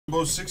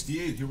Bo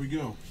 68, here we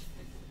go.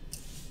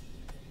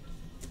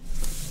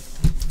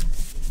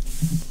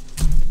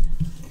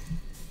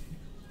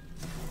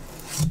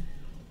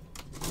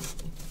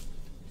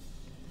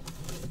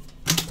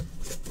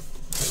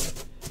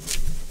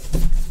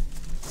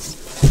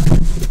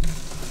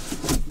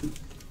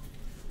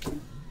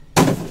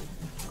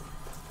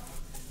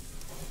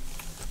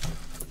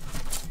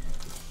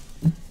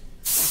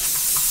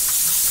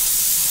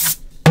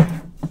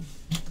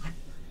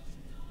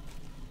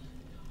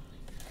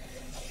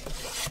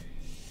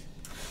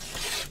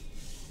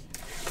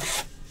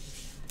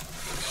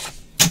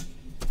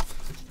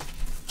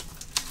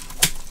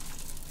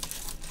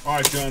 All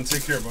right, John,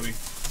 take care, buddy.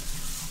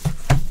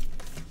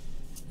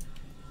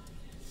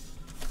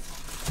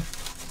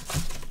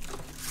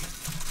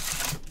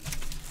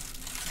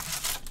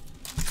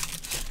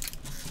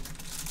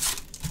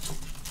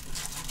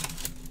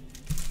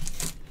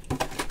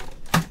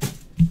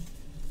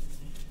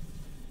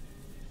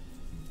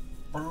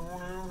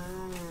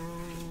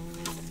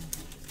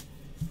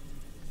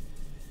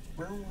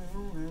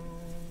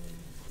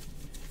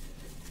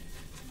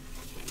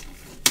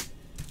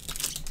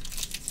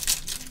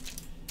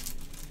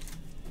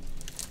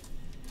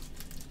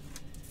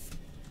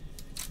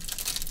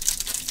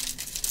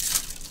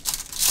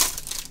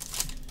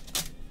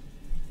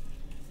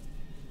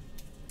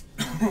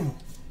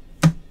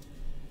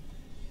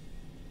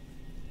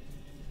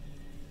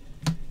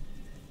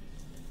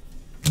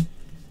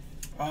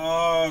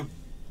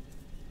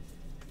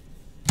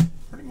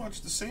 Pretty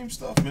much the same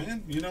stuff,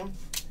 man. You know,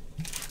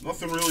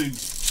 nothing really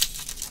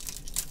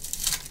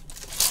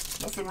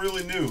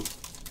new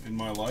in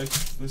my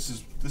life. This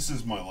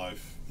is my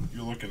life.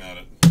 You're looking at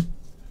it.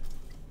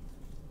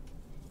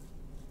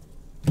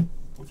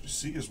 What you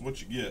see is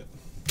what you get.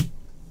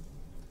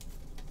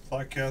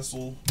 Flat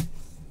Castle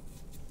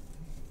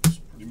is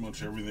pretty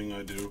much everything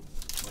I do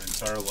my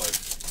entire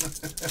life.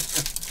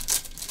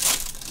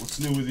 What's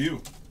new with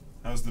you?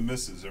 How's the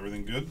missus?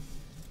 Everything good?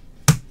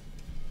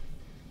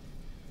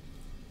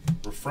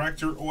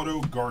 Refractor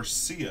Auto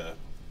Garcia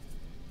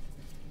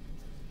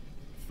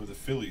for the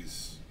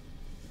Phillies.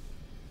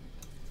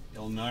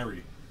 El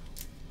Nairi.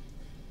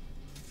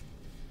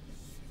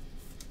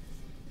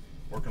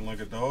 Working like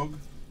a dog.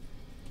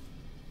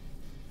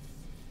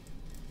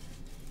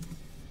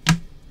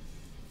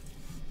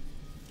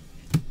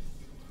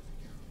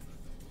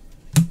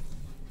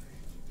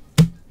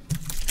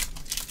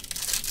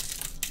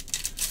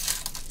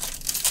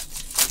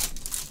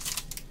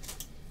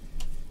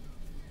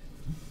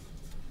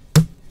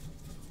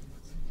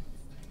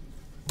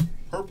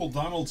 Purple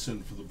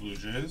Donaldson for the Blue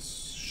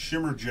Jays.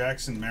 Shimmer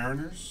Jackson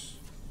Mariners.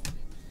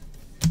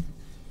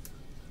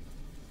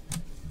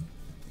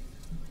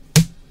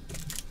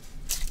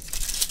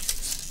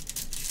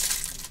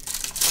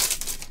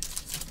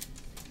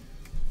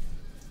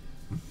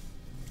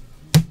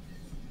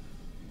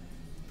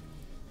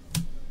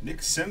 Nick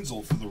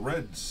Senzel for the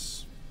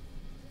Reds.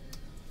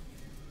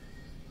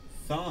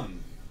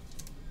 Thon.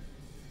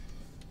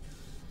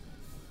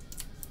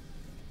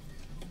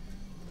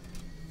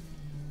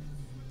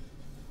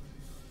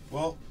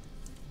 Well,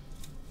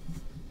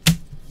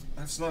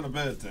 that's not a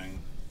bad thing.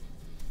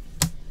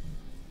 I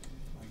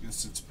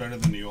guess it's better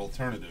than the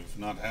alternative,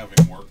 not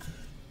having work.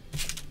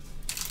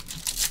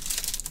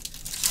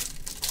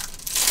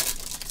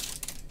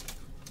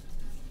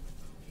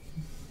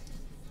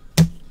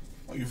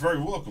 Oh, you're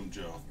very welcome,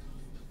 Joe.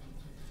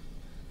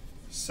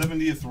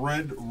 70th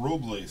Red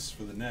Robles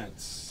for the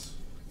Nets.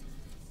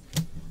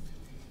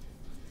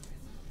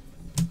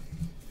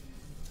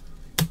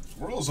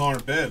 Swirls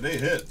aren't bad, they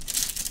hit.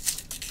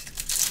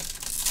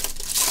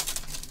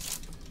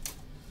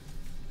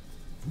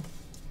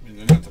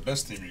 They're not the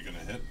best team you're going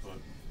to hit, but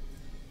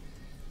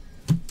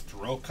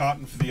Jarrell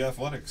Cotton for the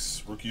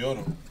Athletics, rookie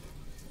auto.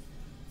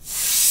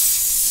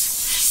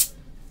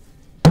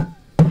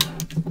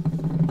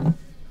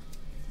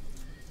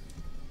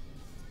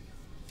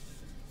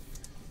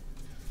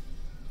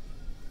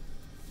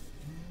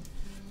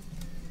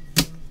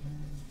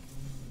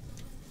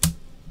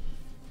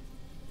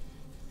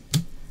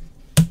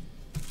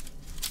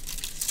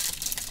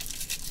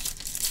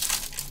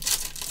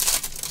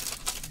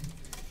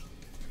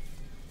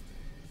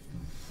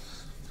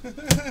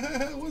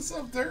 What's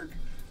up, Dirk?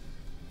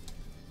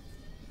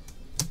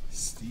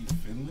 Steve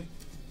Finley.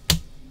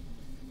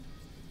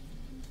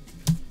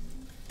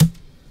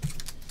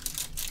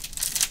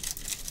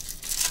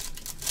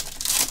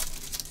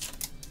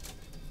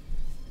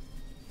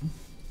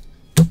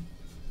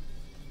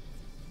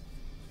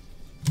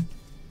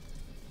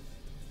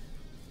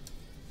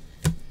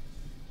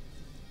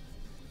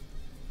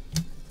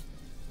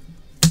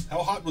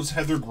 How hot was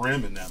Heather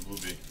Graham in that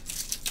movie?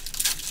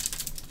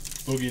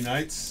 Boogie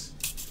Nights?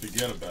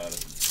 Forget about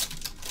it.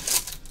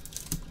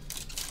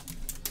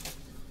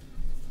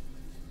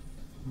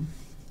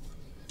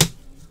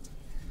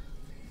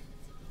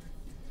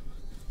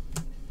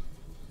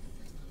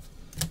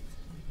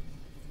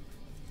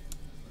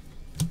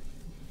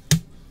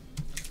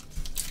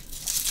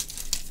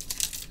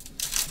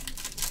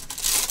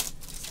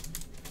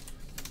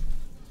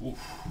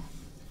 Oof.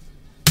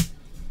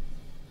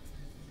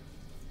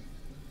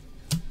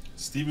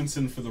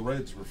 Stevenson for the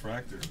Reds,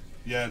 refractor.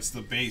 Yeah, it's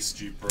the base,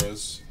 G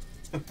Pros.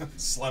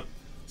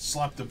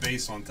 slap the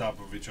base on top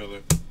of each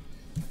other.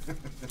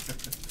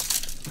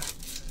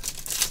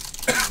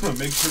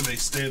 Make sure they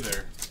stay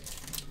there.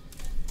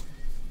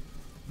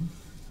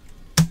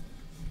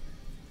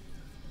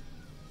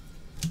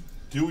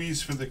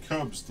 Dewey's for the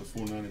Cubs, the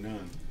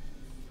 $4.99.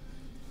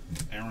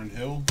 Aaron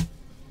Hill.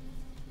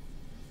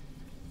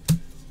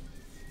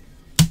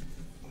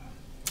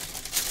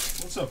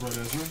 What's up, Red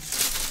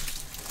Ezra?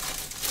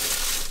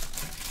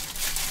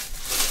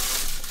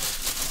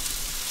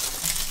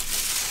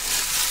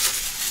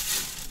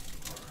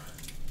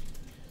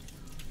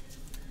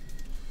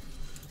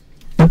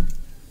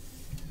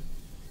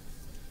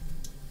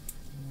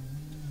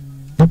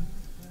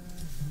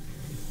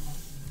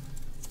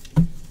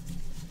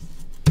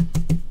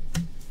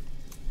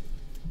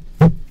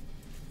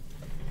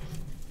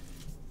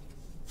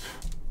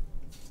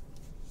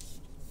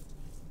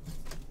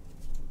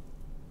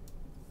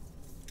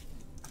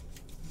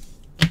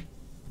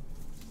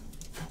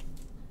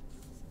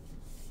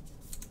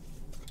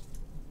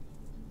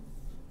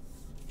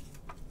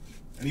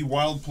 Any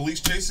wild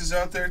police chases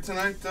out there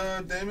tonight,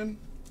 Damon?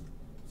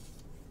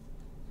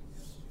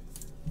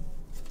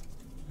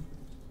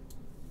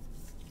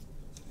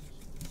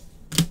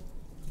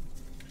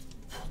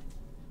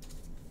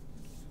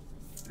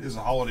 It is a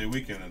holiday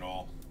weekend and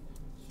all.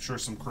 I'm sure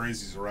some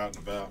crazies are out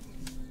and about.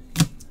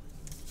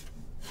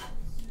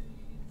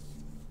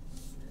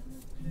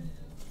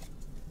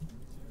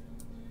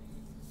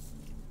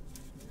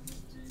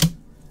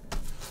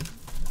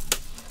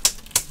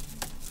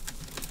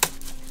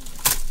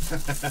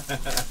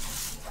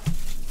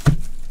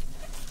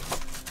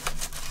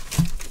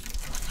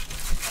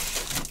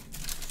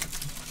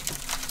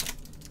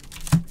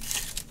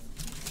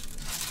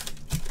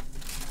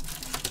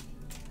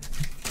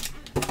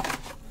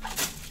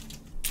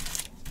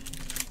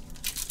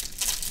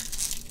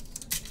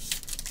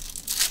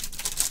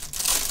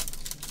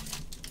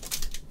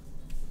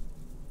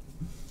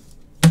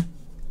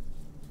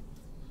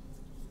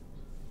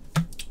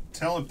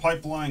 Talent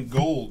Pipeline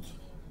Gold.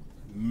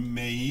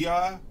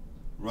 Mejia,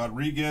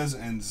 Rodriguez,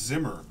 and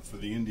Zimmer for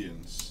the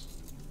Indians.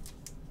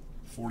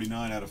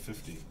 49 out of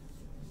 50.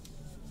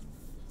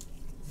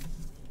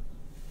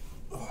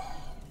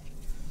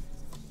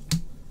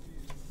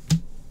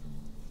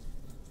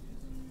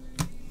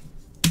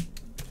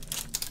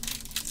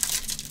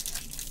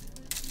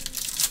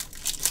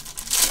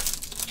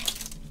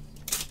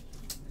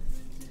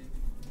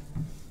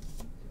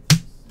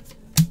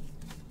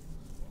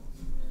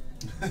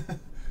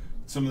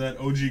 Some of that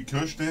OG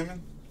Kush,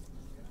 Damon?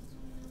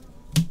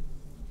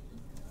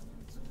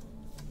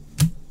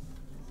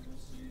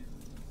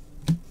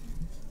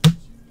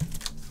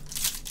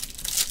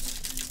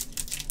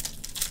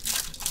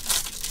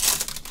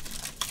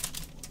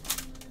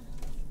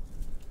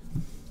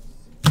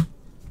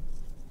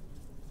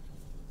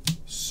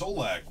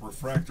 Solak,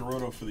 refractor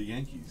auto for the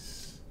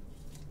Yankees.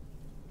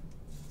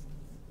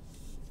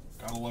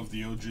 Gotta love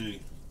the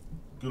OG.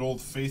 Good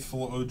old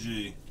faithful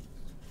OG.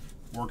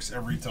 Works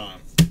every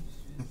time.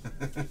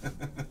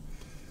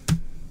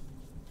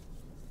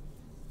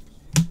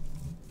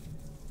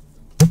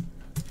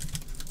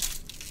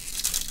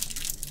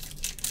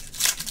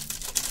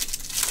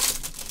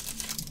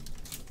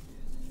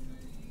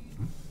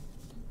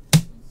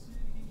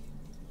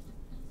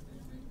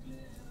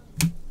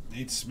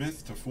 Nate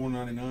Smith to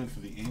 $4.99 for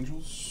the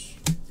Angels.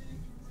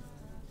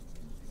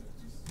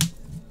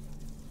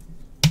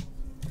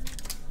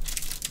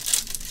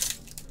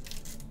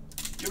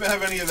 You ever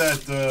have any of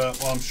that?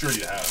 Well, I'm sure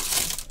you have.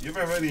 You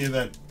ever have any of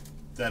that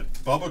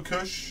Bubba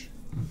Kush,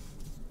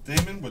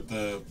 Damon, with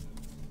the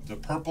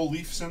purple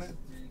leaves in it?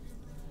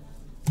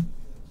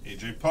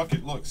 AJ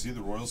Puckett. Look, see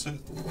the Royals hit.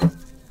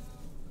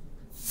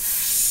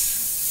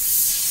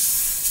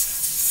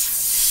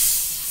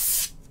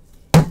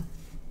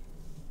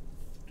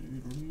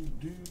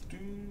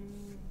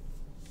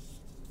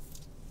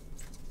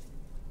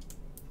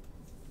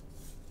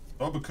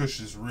 Bubba Kush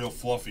is real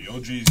fluffy.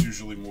 OG is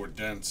usually more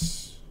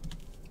dense.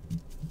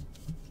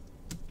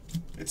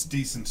 It's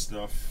decent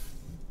stuff.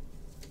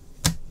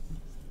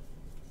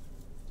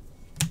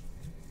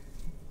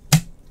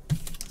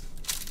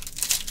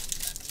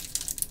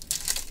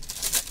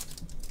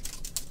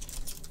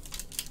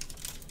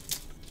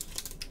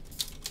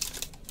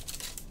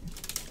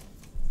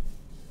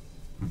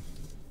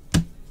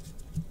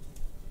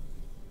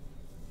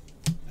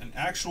 An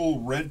actual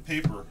red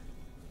paper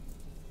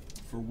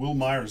for Will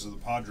Myers of the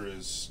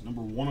Padres,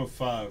 number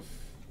 105.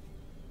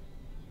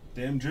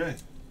 Damn J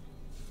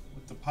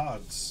with the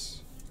Pods.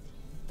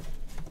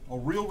 A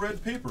real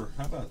red paper.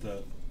 How about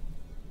that?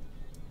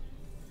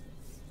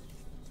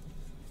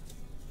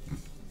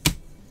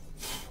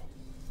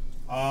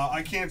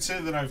 I can't say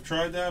that I've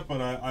tried that,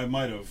 but I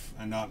might have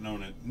and not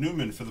known it.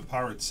 Newman for the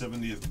Pirates,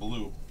 70th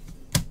blue.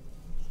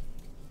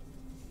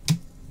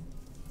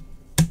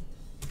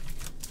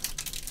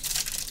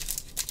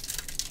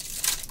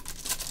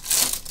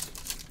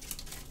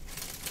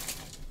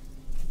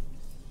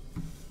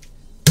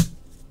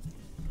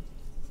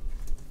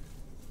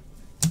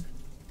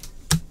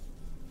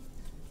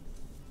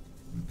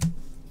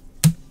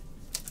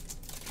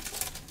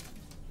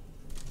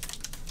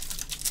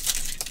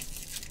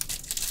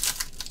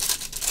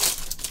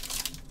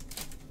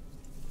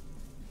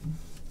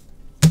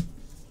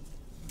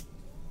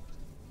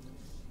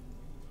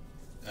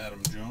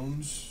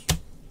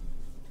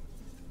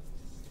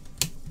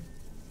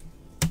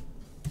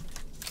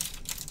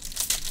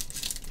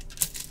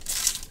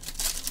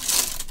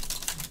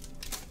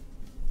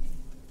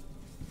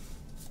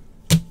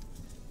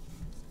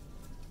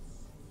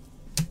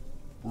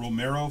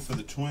 Romero for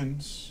the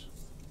Twins.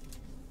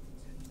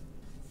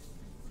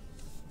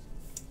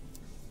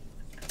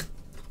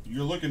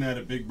 You're looking at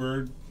it, Big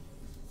Bird.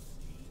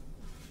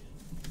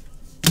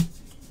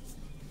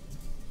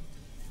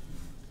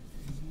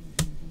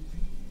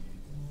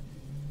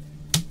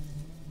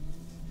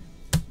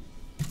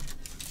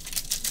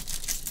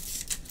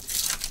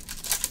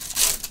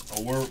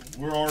 Oh,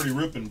 we're already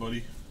ripping,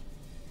 buddy.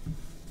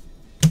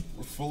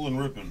 We're full and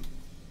ripping.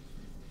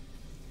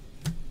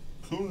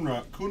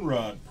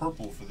 Coonrod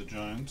purple for the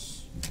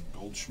Giants.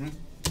 Goldschmidt.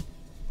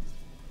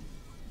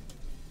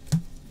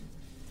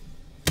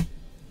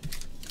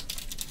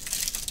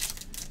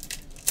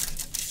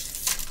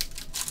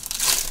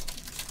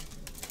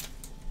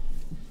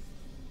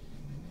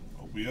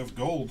 Oh, we have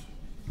gold.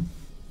 I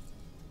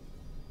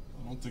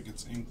don't think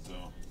it's inked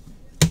though.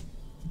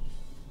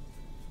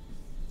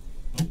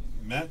 Nope.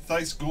 Matt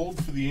Theis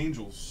gold for the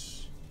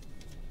Angels.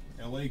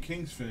 LA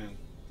Kings fan.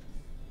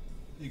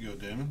 There you go,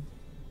 Damon.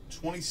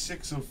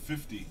 26 of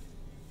 50.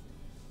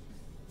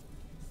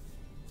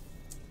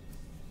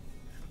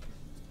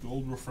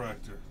 Gold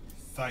refractor.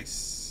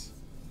 Theis.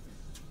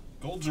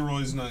 Golds are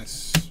always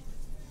nice.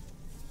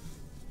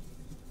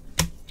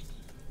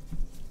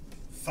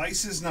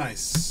 Theis is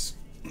nice.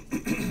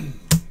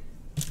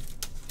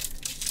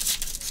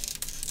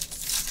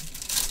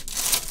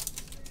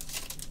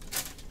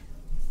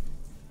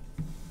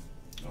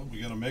 Oh, we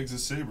got a Megza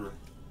Saber.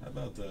 How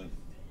about that?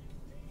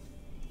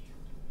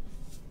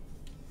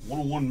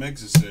 101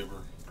 Megza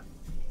Saber.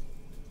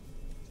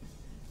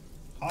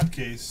 Hot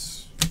case.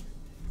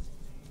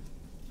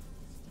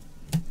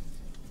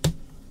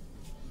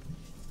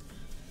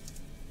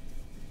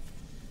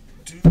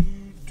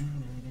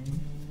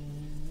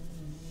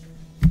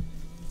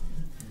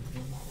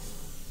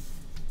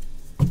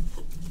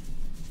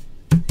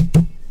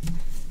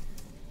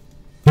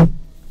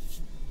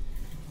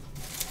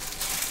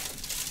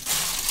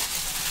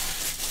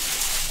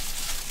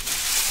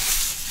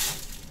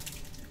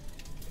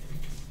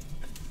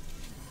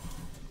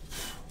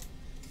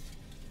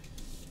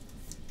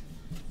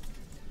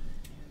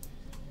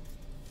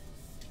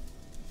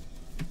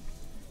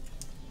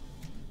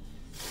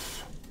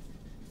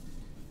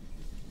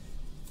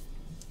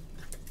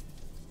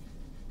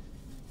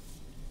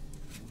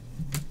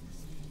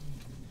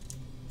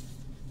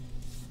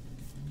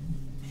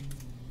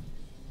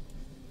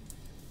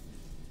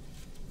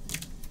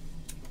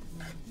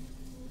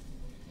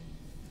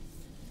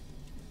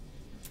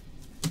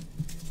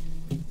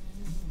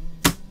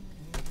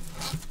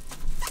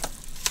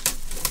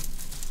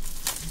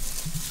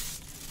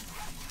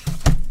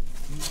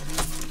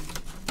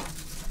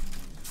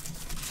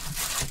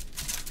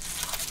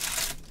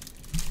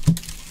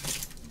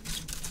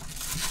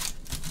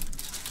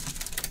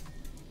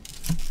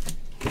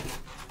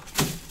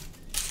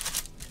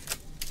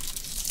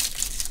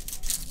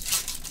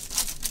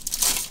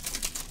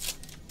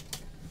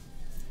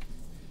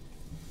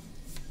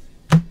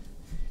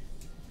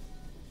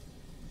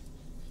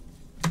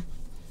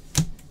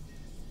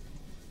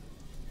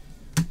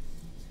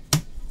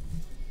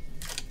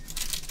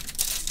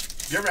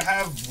 You ever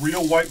have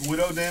real White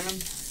Widow, Damon?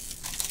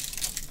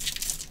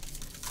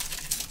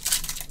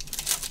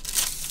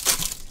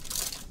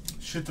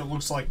 Shit that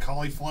looks like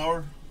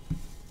cauliflower?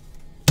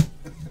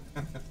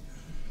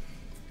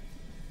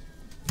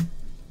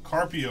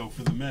 Carpio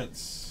for the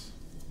Mets.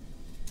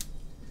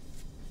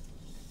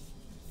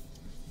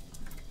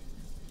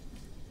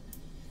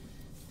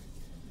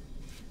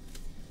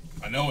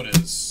 I know it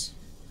is.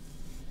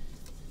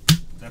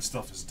 That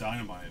stuff is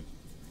dynamite.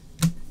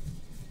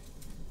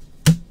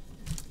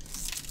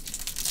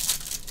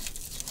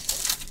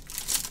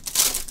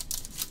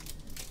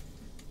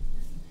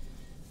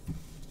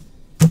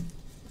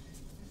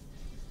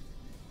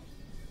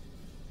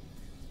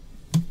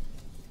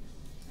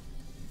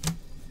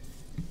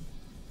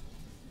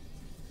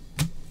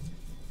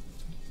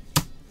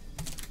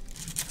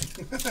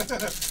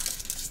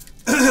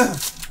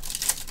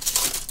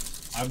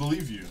 I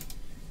believe you.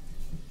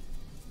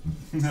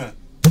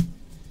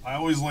 I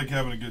always like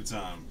having a good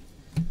time.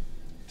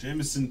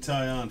 Jameson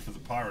Taillon for the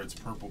Pirates,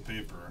 purple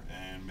paper,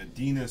 and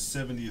Medina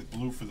 70th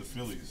blue for the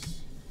Phillies.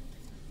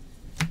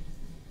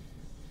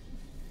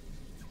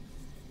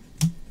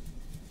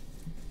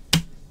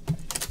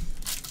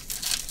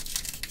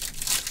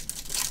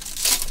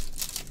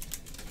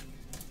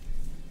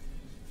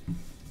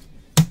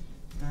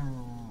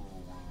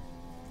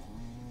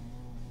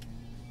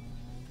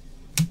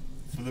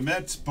 For the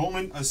Mets,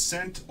 Bowman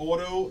Ascent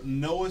Auto,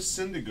 Noah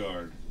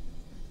Syndergaard.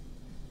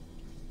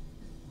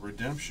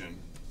 Redemption.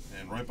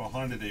 And right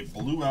behind it, a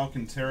blue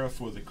Alcantara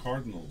for the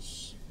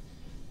Cardinals.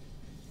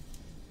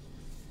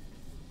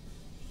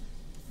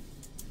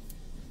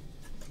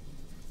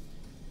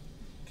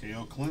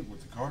 K.L. Clint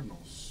with the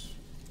Cardinals.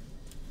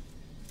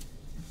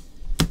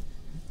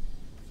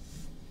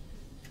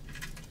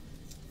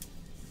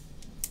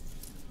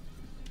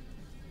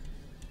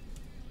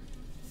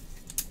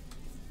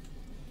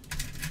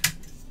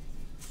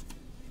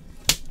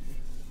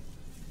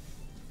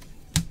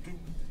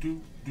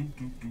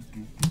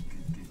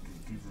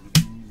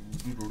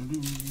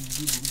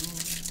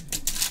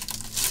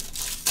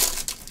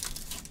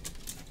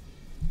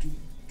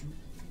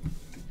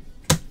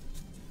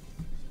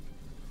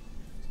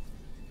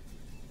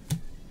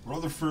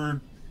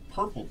 Rutherford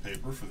purple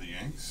paper for the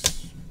Yanks.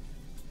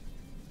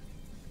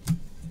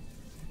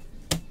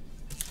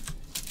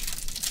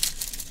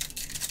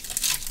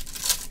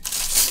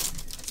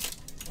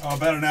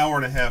 About an hour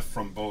and a half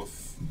from both.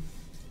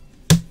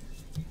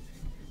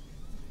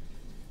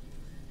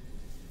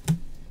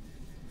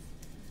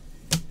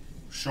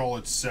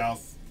 Charlotte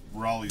south,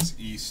 Raleigh's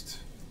east.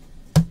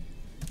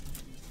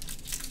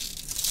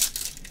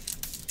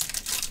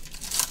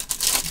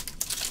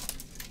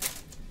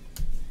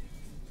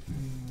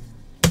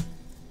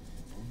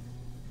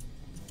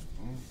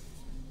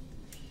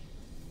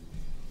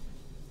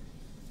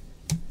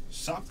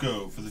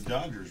 Sopko for the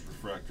Dodgers,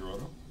 refractor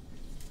auto.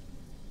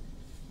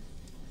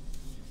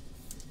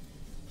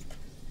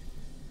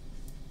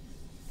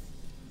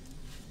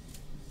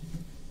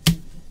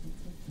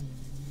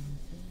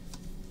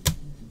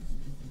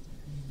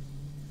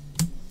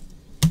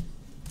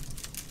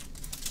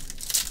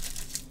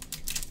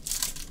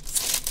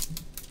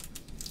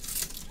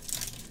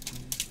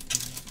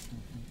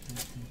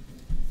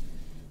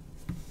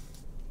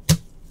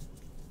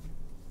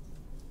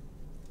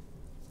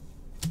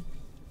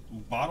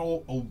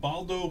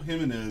 Obaldo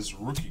Jimenez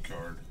rookie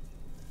card.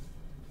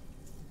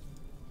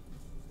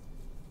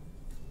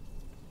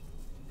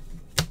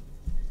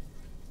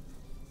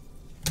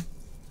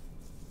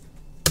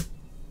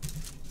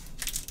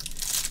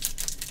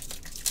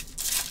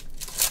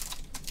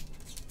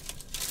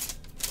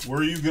 Where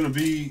are you going to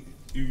be?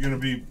 You're going to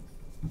be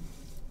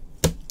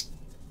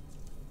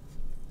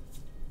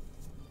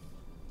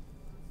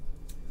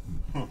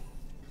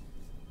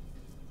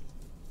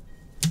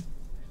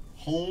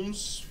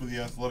Holmes for the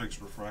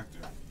Athletics refractor.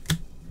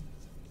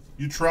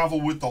 You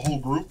travel with the whole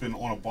group and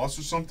on a bus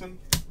or something?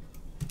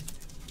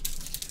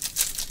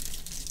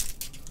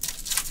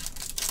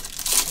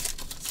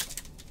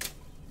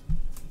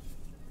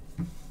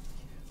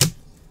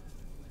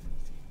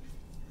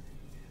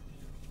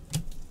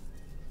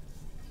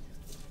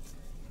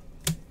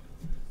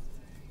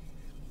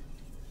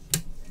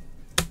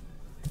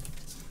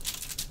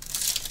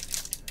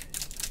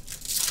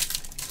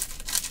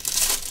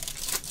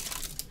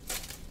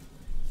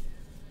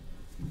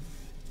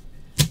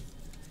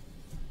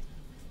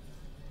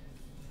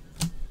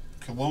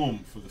 Cologne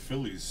for the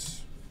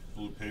Phillies,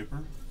 blue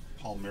paper,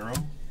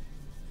 Palmero.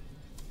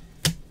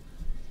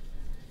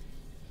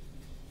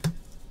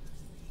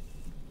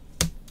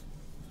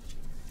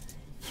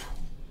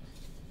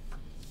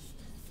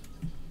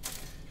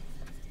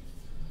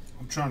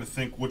 I'm trying to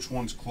think which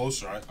one's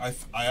closer.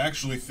 I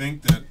actually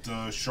think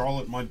that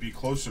Charlotte might be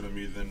closer to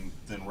me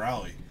than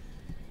Raleigh.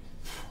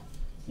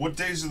 What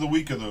days of the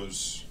week are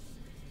those?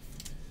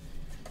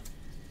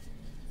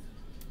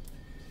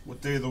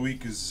 What day of the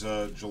week is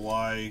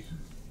July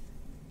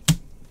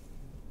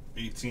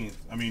 18th?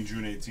 I mean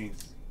June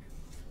 18th.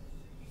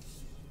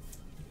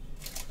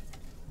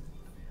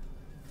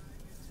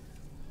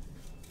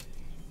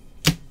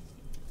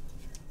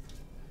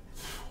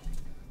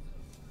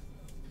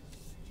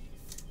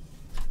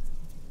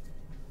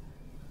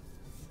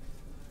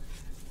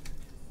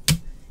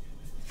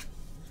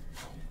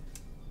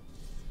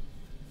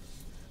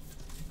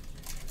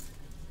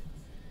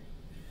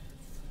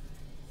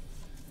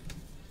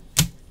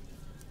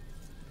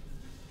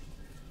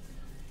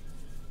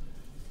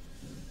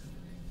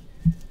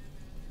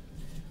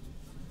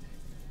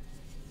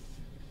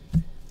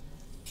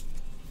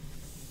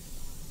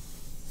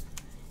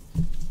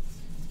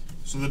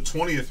 So the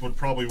 20th would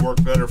probably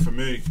work better for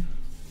me.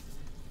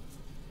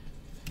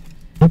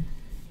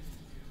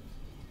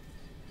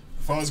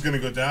 If I was going to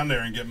go down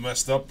there and get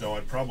messed up, though,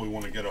 I'd probably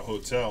want to get a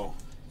hotel.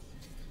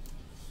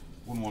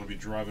 Wouldn't want to be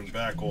driving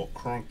back all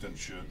crunked and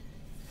shit.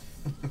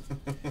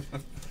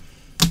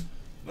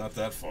 Not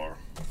that far.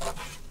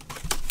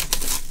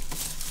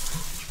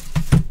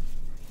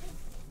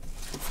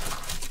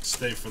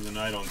 Stay for the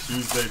night on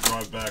Tuesday,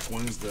 drive back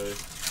Wednesday.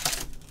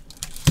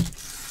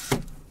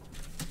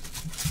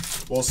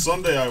 Well,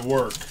 Sunday I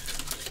work,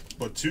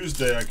 but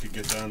Tuesday I could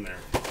get down there.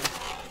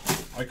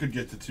 I could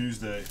get to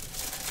Tuesday.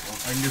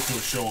 I can get to a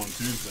show on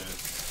Tuesday,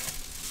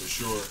 for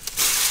sure.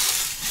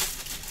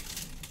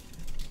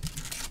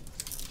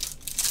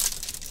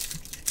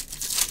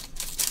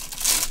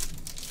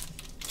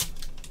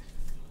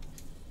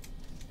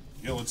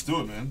 Yeah, let's do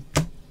it, man.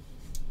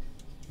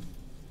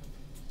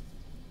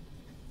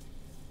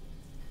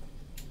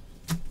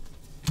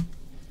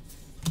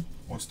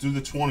 Let's do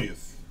the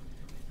 20th.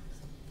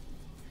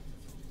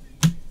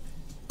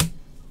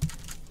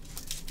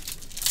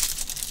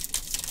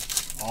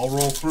 I'll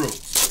roll through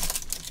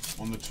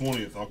on the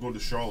 20th. I'll go to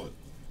Charlotte.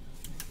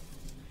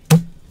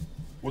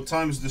 What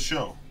time is the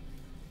show?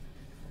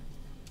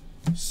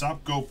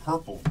 Sopko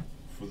purple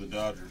for the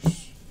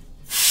Dodgers.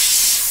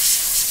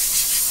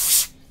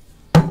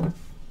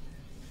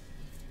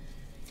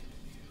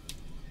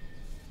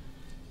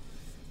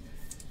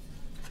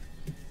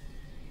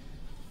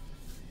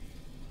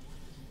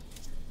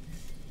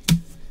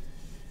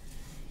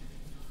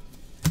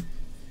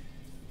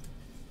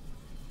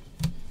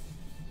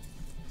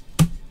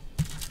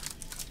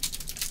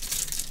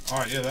 All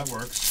right, yeah, that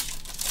works.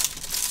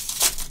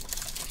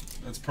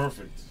 That's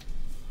perfect.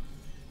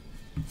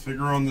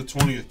 Figure on the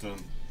 20th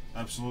then.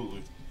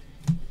 Absolutely.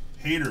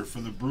 Hater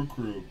for the Brew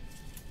Crew.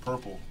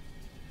 Purple.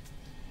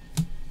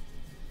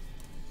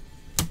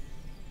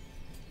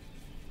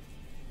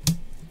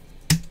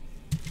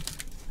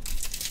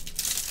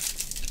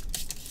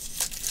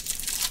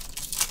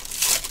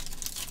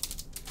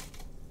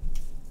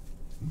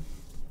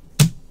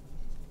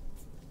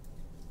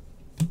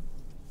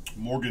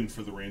 Morgan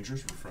for the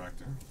Rangers,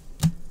 refractor.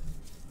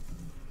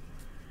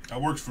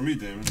 That works for me,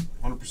 Damon.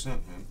 100%,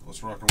 man.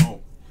 Let's rock and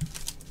roll.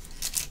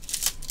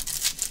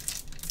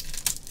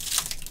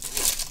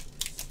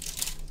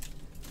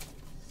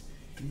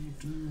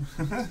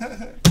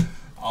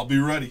 I'll be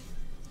ready.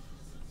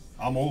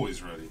 I'm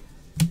always ready.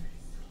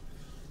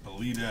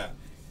 Believe that.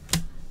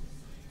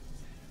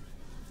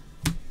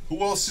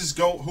 Who else is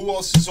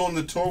on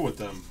the tour with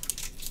them?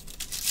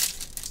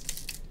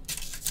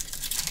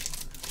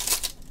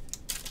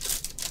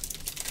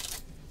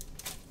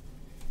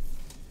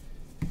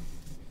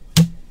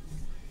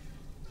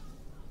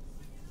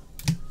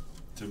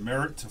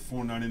 Demerit to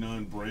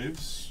 499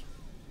 Braves.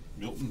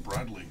 Milton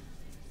Bradley.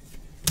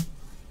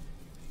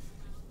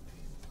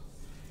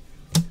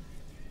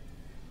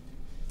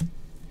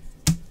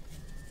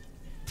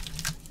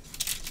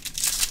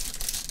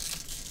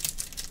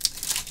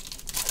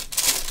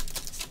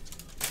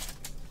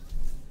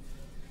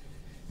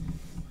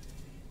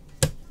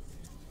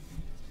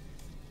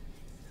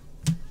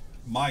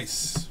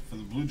 Mice for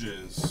the Blue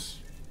Jays.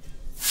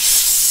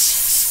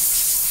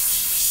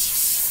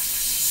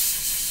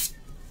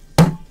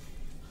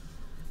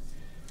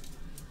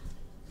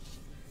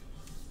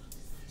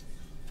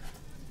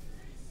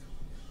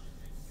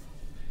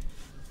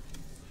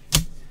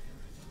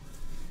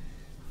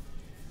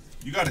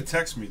 You gotta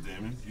text me,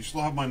 Damon. You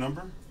still have my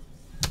number?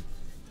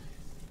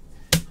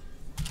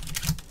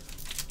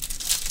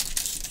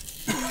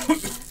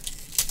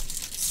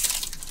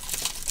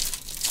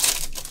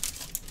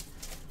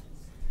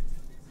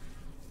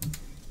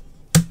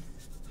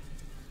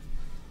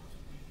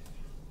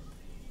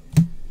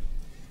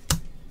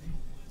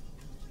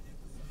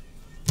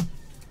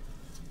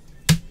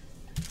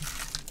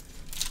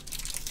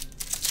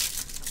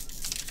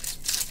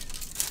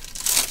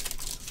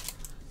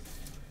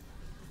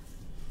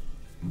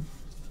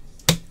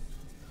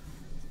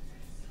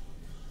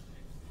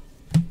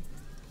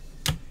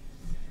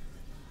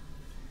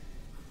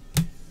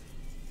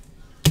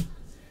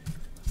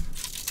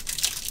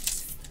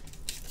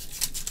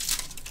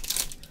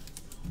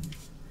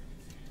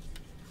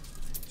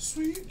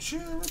 Sweet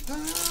cherry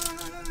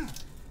pie.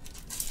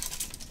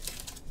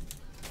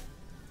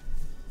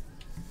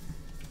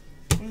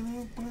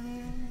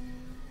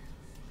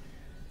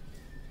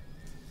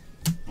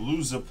 Blue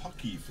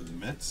Zapucky for the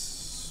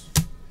Mets.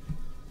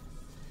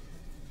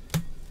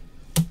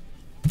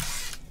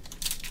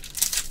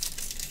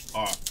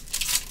 All right.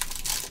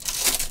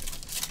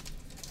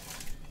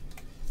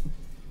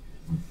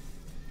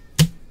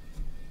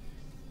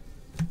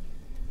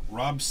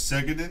 Rob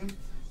Segedin,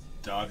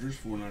 Dodgers,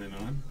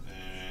 $4.99,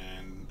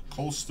 and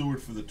Cole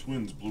Stewart for the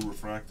Twins, blue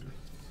refractor.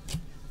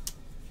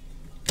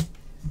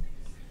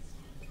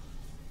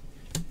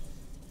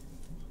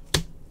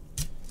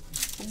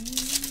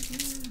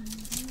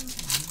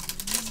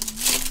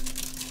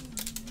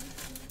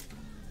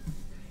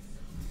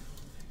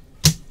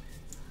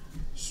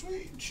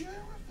 Sweet cherry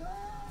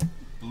pie.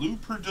 Blue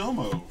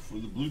Perdomo for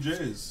the Blue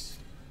Jays.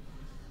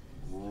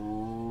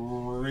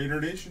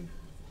 Raider Nation.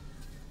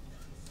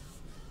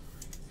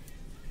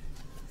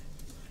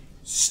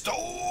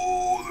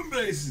 Stolen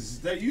bases.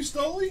 Is that you,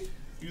 Stoley?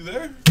 You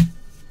there?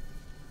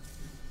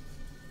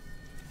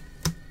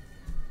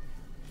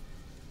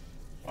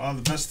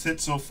 The best hit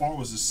so far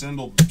was the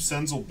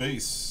Senzel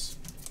base.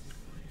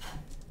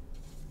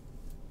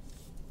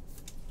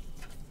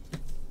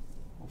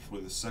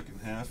 Hopefully the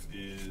second half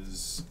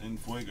is en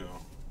fuego.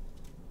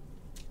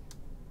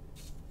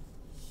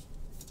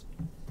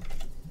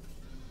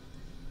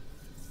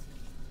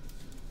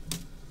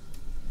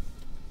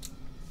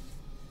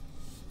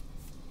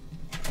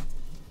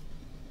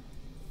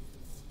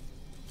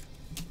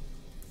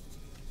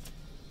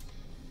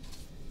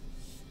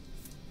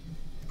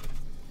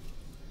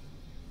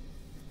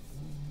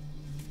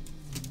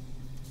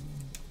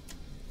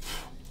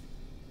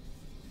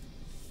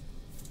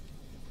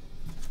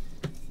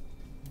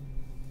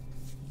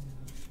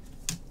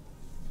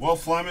 Well,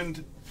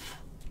 Flamand,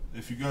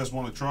 if you guys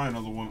want to try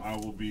another one, I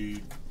will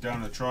be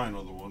down to try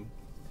another one.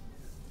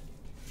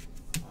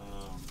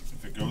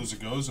 If it goes, it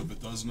goes. If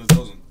it doesn't, it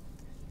doesn't.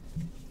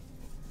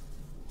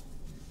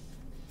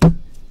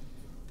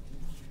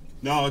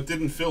 No, it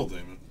didn't fill,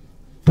 Damon.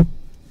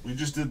 We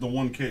just did the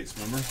one case,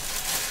 remember?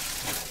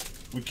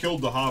 We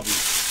killed the hobby.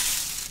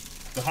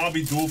 The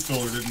hobby dual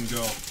filler didn't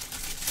go.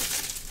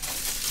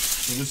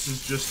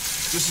 So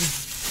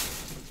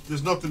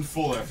there's nothing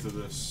full after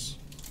this.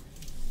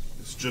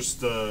 It's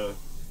just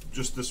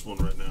this one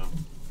right now.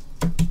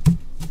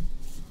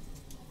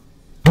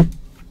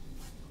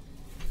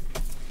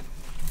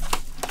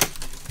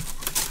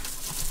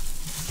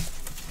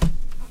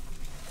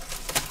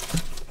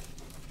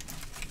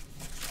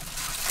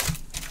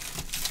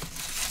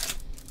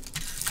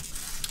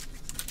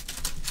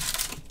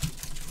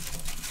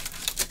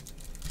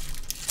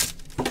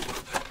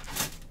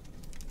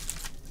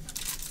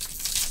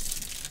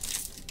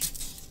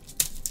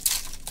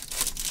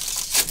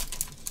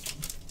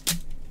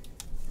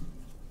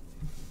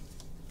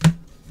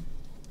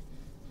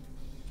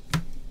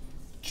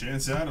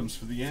 Chance Adams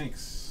for the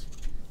Yanks.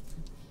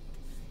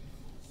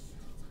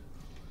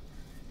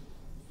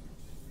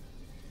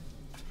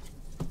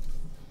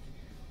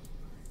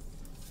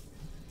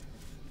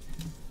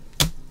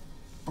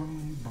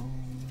 Boom, boom,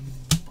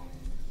 boom.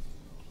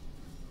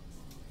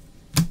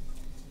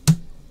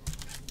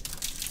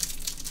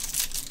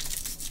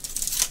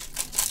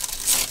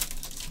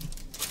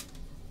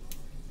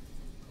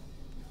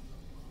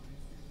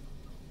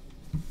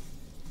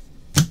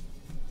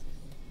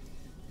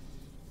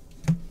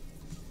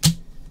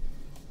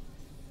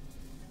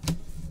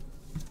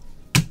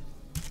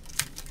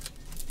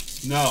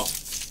 No.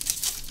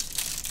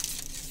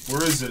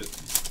 Where is it?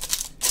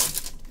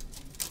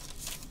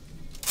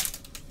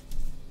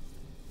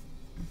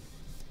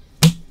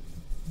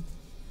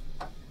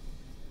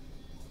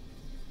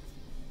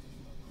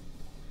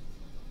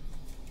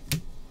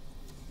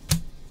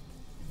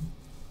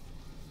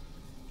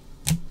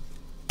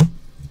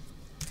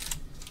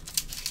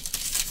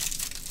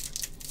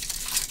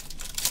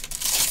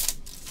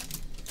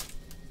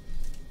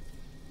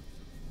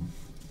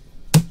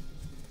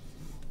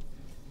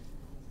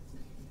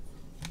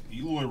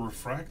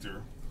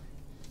 Refractor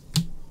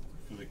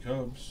for the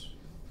Cubs.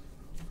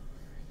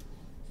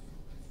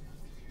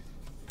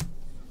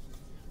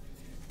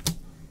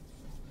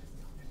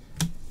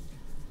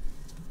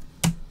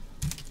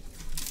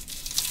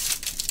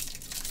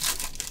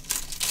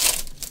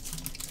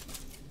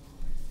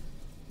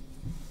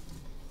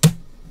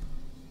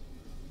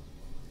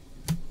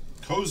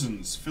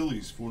 Cousins,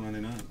 Phillies,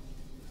 $4.99.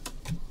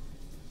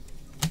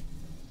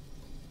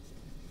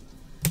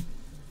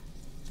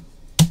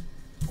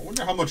 I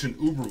wonder how much an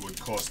Uber would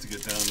cost to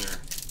get down there.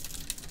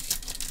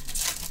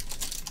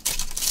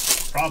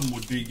 Problem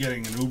would be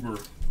getting an Uber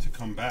to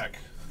come back.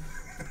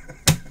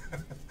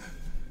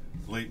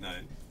 Late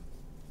night.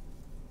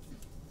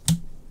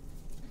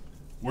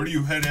 Where do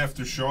you head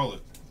after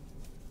Charlotte?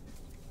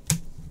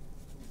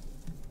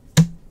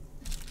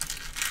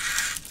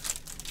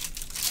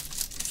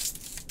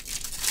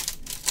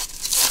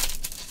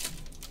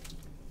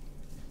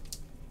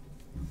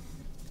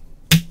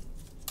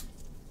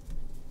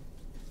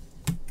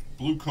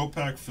 Blue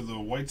Kopak for the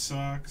White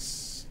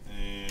Sox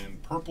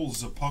and purple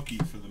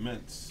Zapucki for the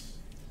Mets.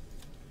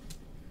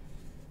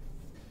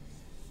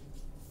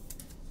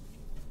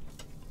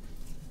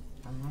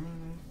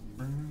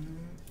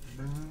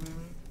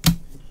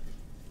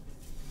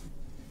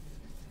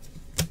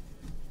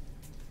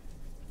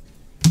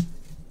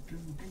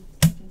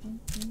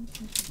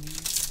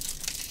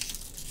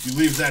 You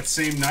leave that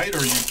same night or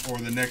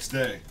the next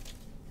day?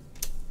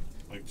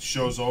 Like the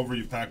show's over,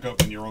 you pack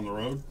up and you're on the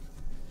road?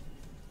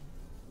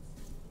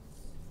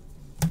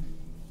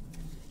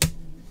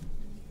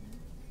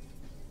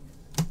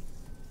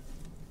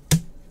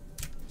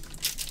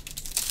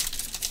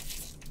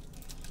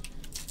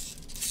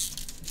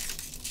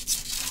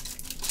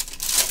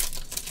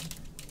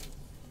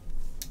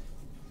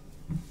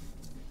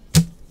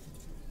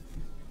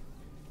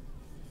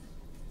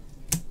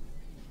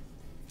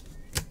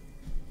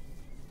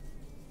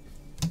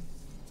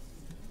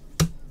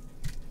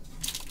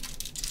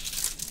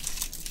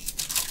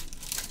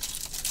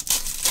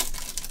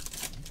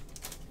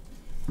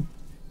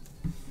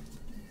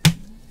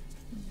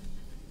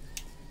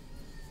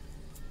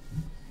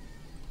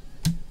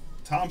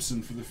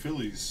 Thompson for the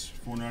Phillies,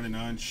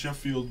 $4.99.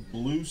 Sheffield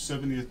Blue,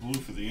 70th Blue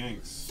for the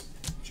Yanks.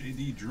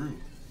 J.D. Drew.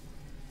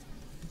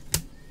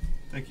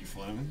 Thank you,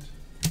 Flamand.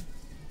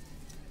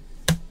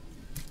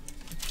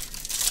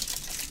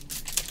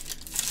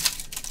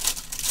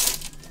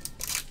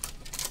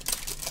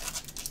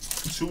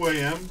 $2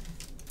 a.m.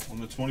 on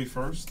the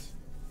 21st.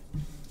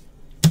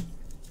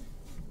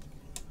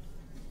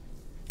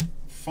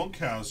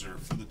 Funkhauser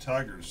for the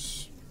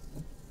Tigers.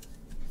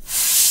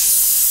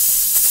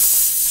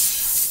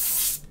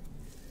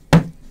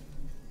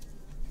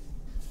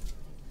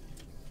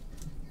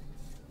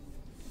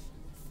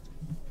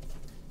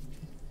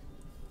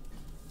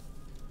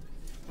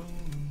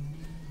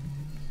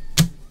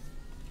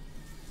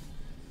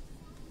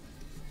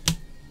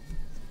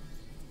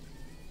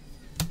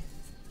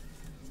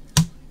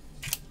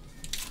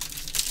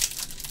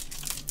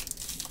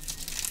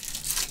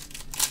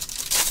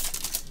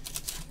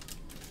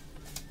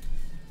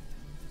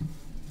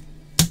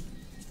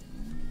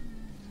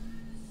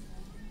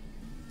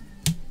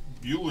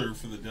 Bueller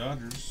for the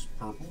Dodgers,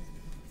 purple.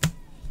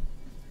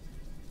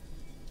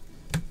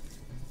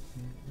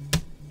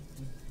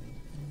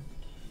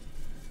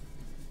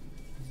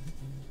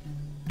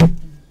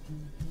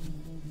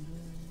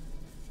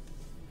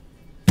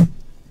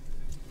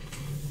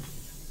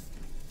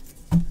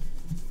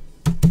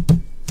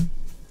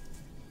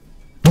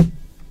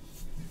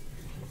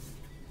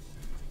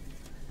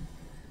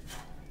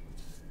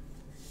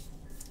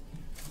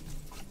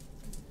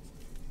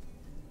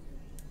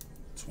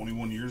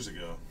 Years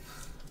ago.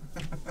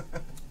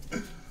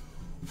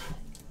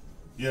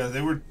 Yeah,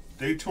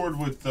 they toured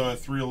with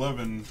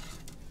 311,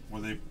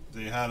 where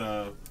they had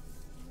an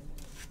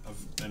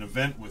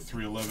event with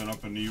 311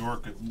 up in New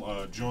York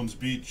at Jones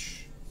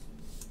Beach.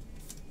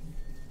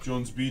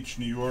 Jones Beach,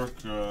 New York.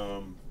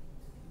 A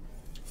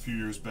few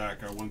years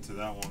back, I went to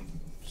that one.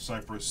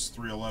 Cypress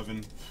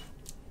 311.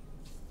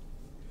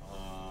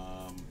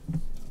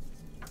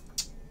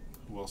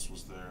 Who else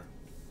was there?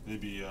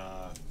 Maybe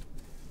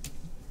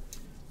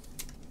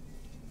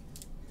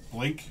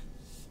Blink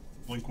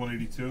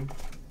 182.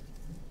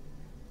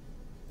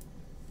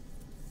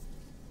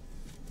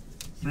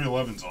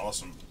 311's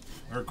awesome.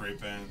 They're a great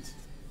band.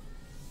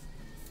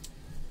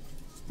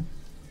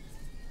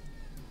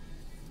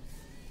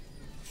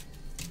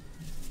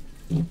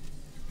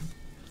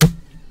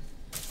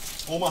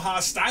 Omaha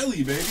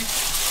Stylie, baby.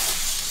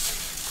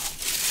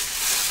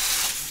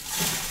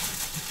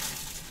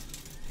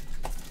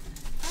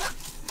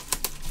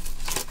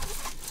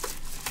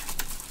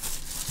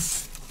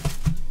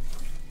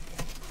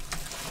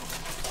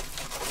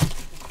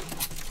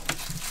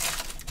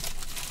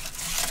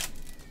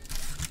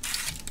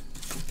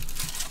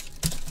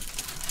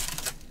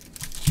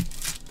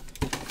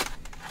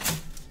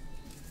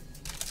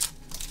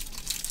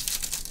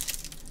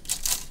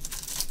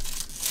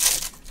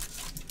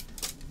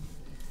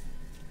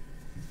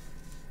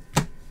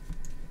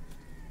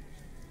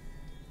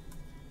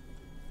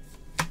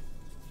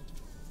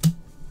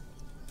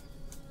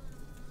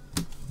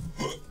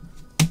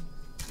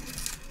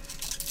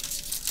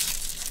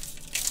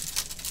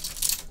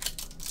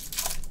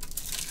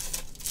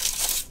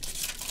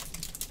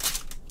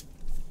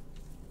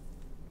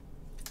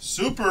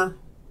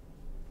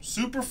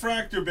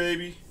 SUPERFRACTOR,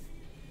 baby.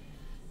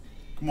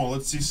 Come on,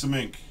 let's see some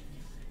ink.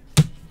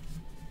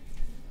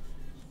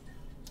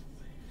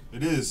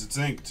 It is, it's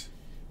inked.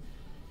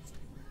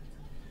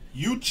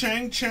 Yu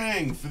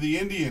Chang for the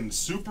Indians,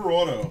 Super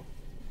Auto.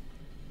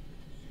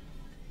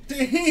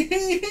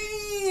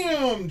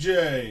 Damn,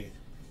 Jay.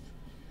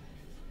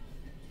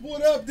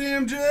 What up,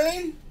 damn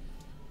Jay?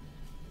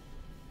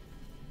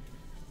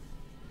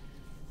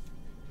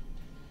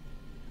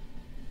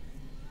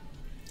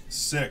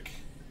 Sick.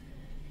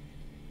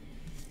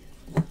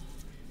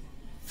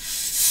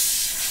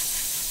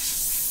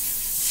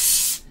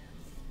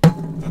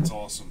 That's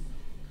awesome.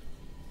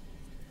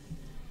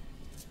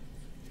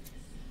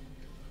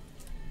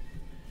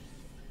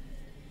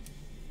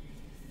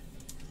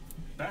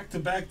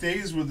 Back-to-back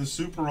days with the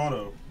Super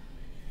Auto.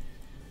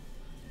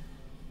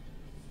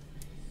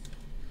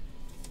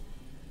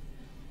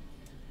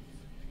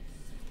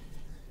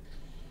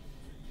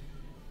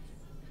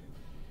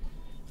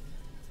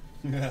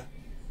 Yeah.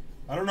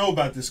 I don't know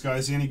about this guy.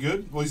 Is he any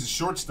good? Well, he's a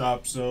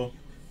shortstop, so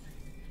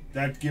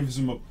that gives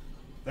him a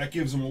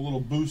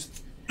little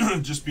boost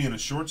just being a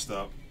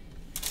shortstop.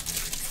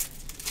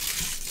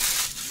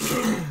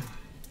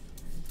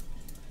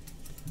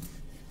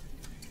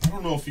 I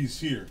don't know if he's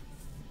here.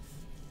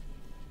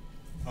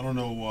 I don't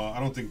know. I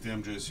don't think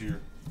DMJ's here.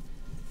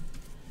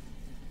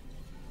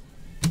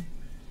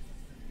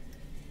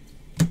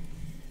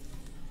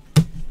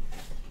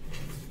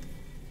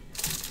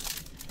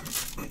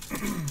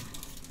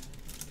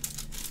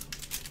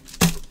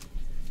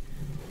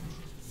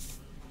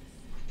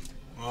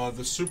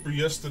 The Super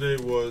yesterday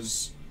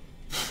was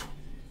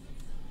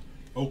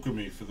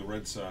Okami for the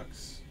Red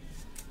Sox.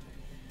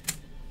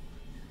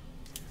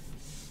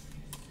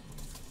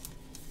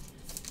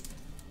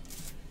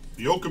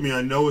 The Okami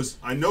I know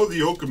the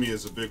Okami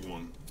is a big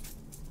one.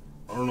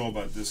 I don't know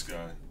about this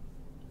guy.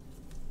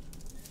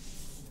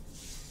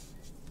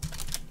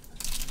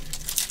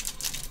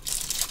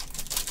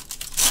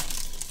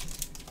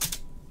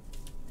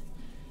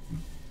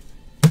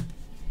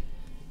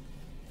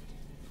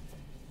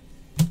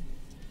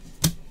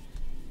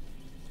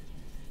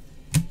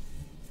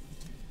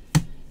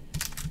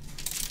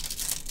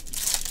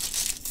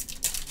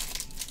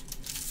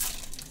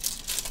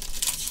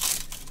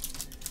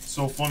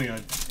 So funny,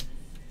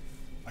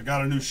 I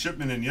got a new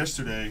shipment in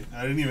yesterday.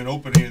 I didn't even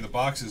open any of the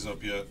boxes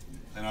up yet,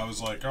 and I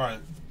was like, all right,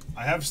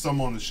 I have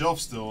some on the shelf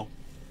still.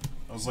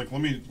 I was like,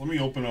 let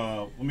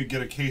me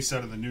get a case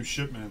out of the new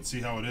shipment and see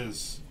how it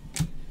is.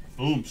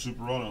 Boom,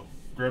 Super Auto.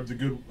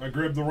 I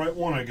grabbed the right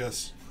one, I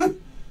guess.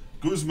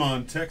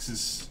 Guzman,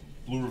 Texas,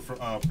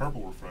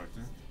 purple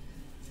refractor.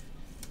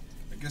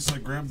 I guess I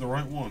grabbed the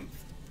right one.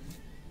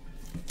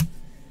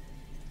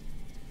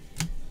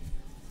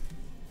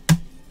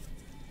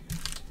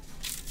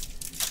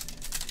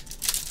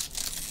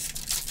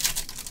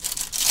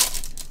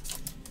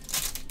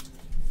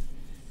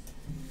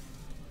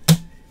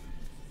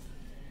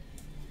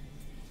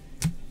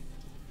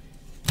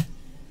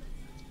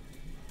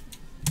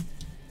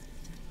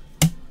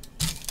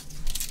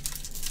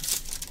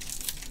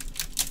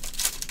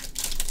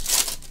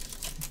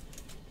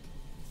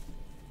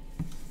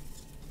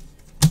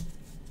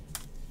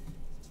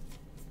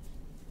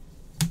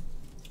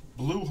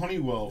 Blue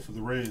Honeywell for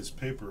the Rays,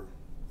 paper.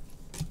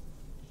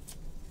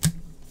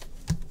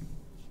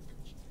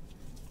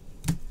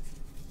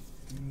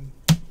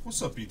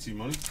 What's up, BT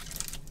Money?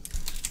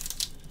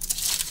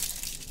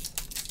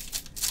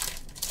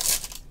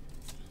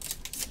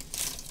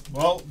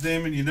 Well,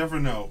 Damon, you never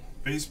know.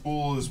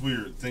 Baseball is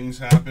weird. Things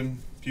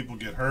happen. People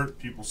get hurt.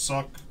 People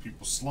suck.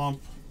 People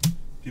slump.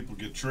 People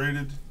get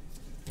traded.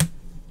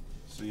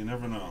 So you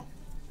never know.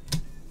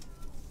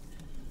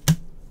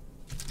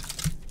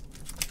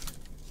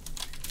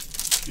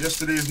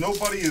 Yesterday is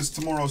nobody, is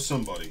tomorrow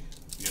somebody,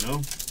 you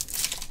know?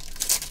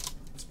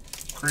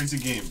 Crazy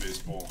game,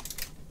 baseball.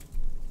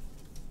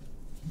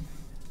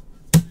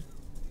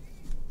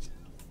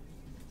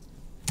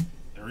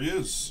 There he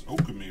is,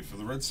 Okami for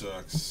the Red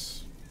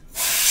Sox.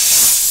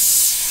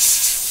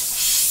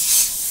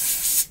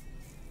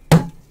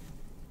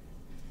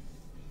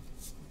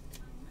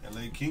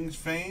 LA Kings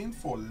fan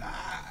for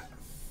life.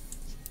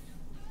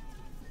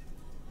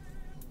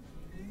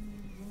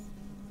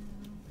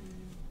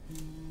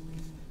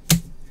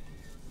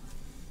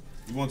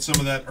 You want some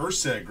of that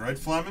Urseg, right,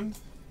 Fleming?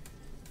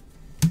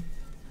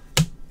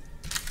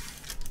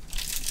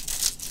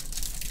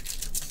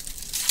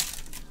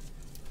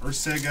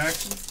 Urseg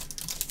action?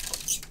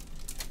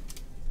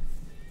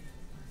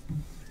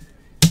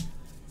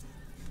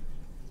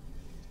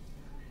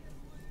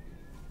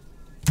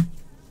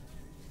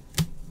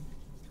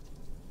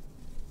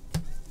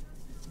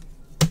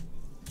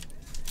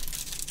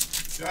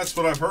 That's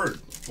what I've heard.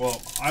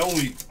 Well, I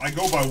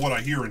go by what I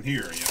hear in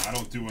here. You know, I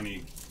don't do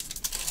any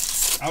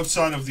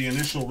outside of the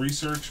initial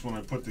research when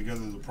I put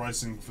together the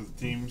pricing for the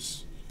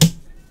teams.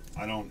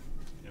 I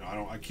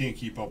can't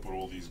keep up with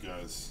all these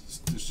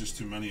guys. There's just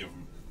too many of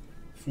them.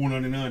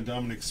 $4.99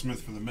 Dominic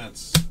Smith for the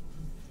Mets.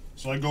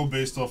 So I go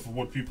based off of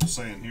what people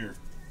say in here,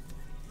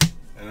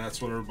 and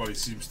that's what everybody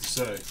seems to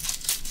say.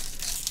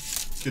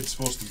 Kid's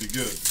supposed to be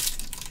good.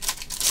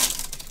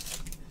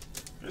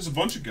 There's a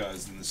bunch of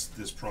guys in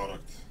this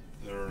product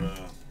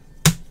that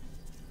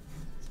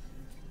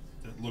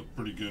look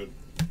pretty good.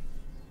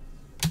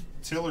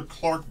 Taylor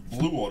Clark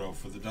blue auto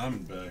for the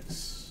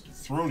Diamondbacks.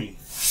 Throny.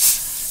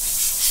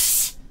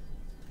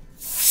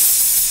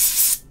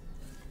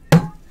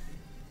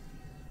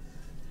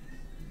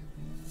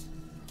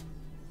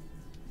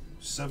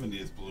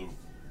 '70th blue.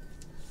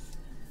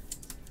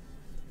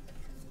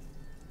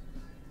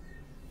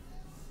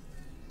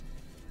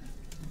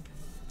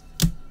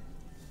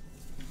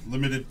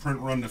 Limited print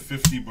run to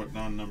 50, but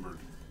non-numbered.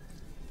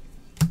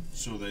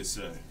 So they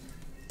say.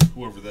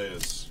 Whoever they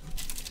is.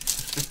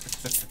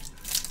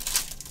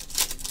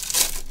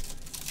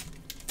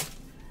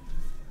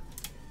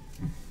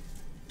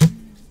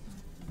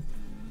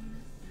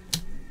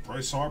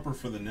 Bryce Harper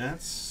for the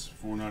Nets,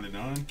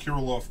 $4.99.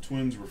 Kirilloff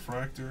Twins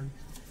refractor.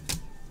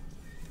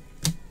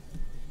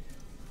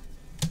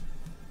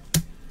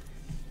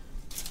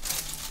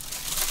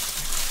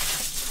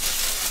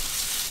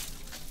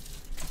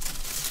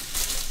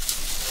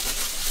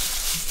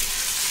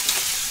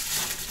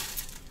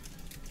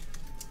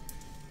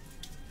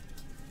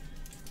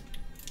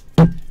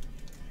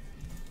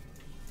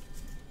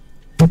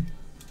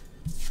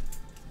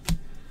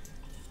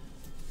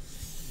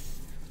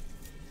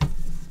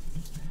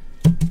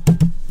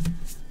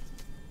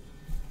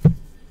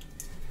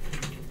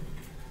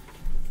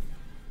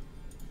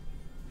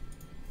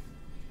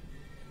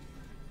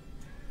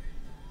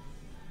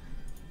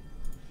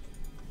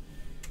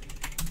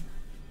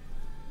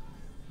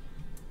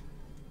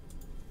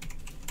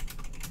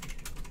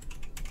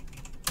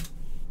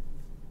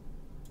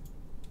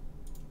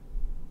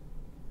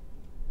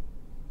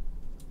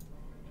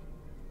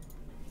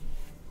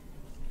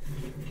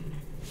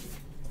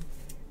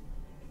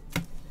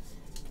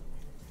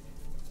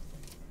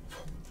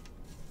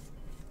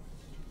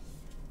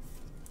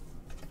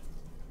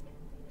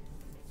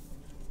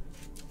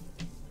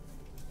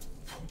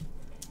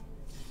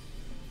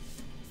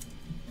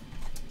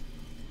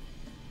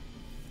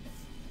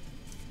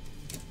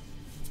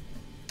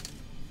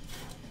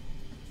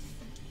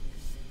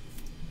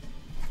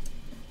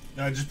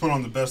 I just put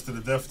on the Best of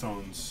the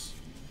Deftones.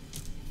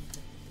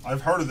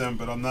 I've heard of them,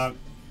 but I'm not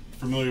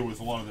familiar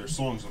with a lot of their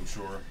songs, I'm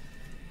sure.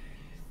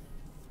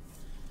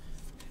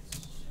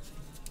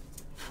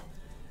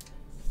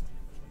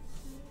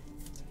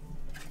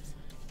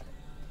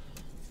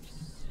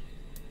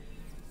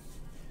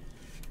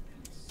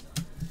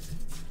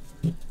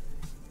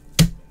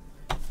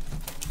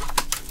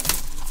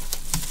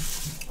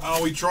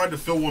 We tried to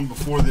fill one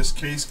before this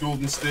case,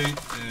 Golden State,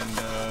 and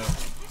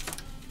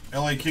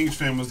LA Kings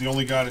fan was the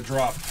only guy to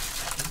drop.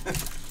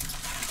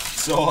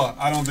 So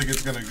I don't think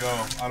it's gonna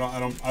go.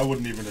 I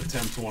wouldn't even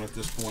attempt one at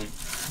this point.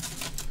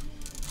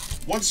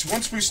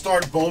 Once we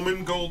start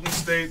Bowman Golden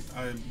State,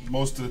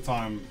 most of the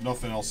time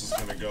nothing else is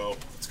gonna go.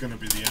 It's gonna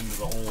be the end of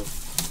the whole.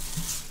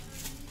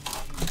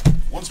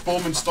 Once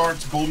Bowman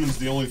starts, Bowman's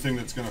the only thing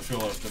that's gonna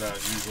fill after that,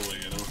 usually,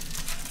 you know.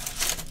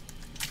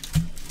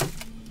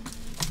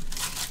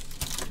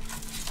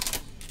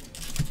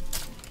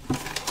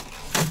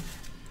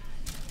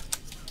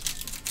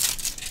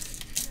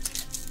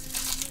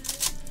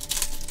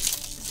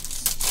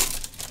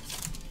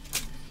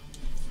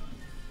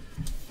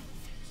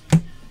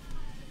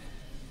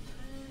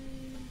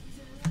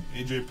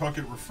 AJ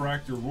Puckett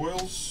refractor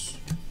Royals.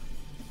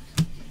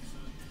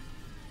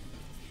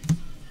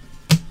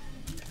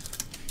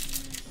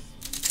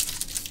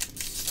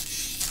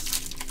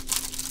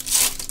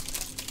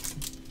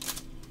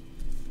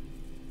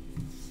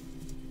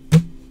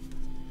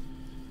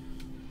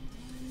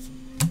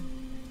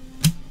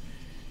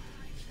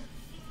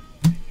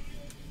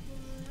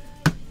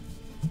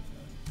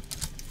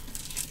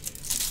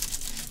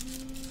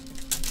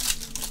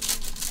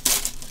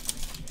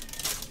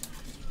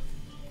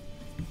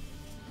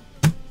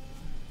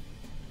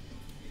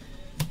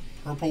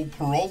 Purple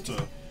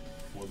Peralta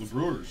for the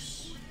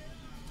Brewers.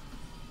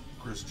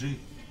 Chris G.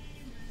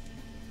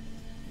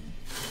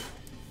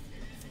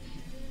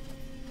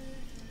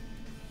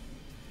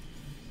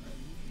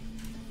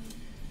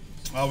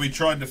 We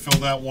tried to fill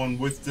that one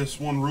with this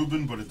one,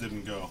 Ruben, but it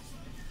didn't go.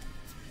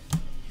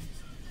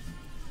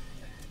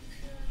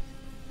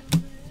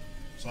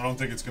 So I don't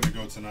think it's going to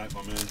go tonight,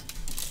 my man.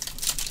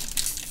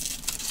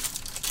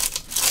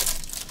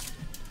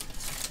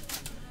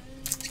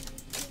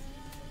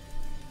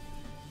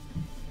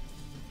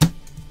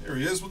 There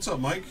he is. What's up,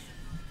 Mike?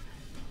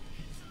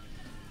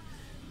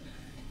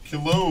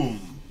 Kilome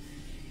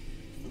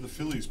for the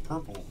Phillies,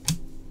 purple.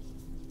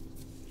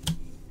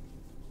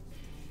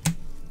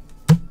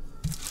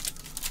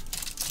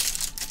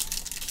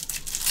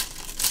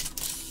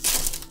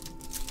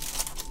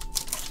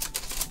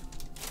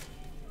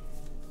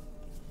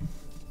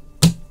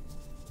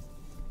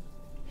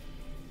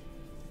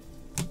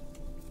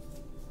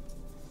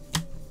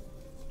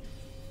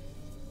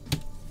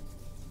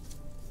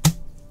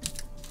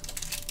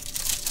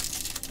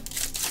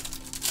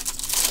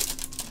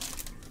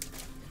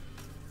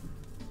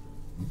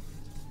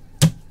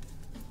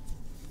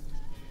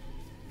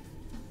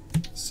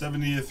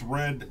 '70th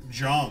Red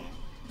Jong,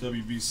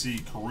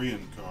 WBC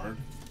Korean card.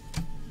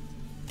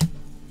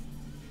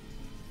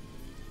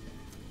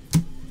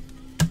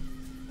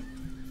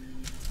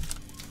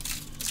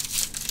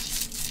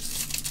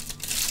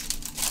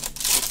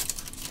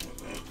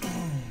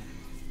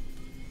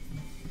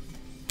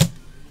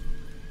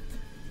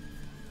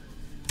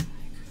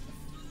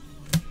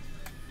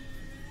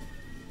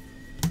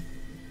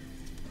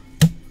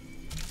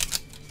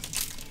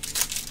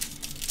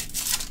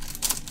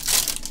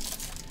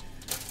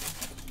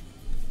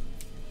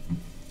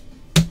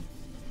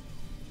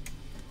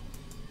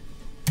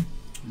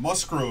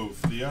 Musgrove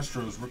for the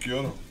Astros, rookie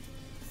auto.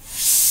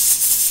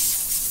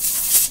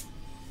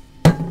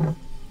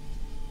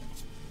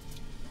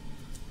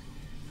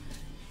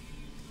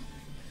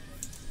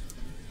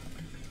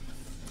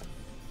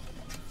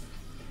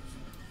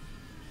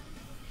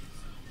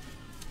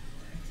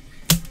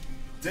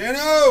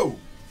 Dano!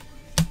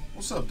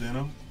 What's up,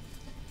 Dano?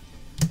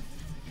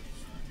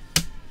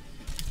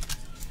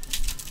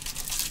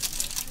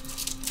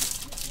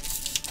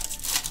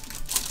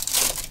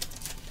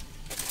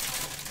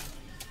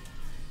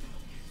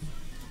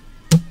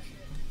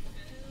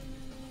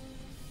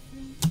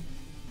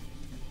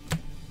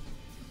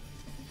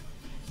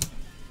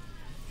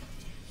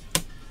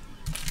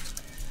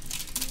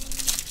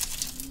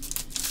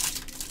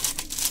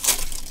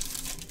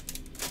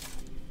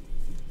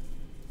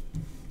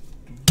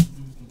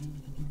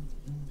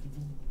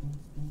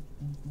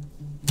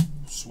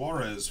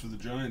 Suarez for the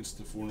Giants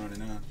to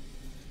 499.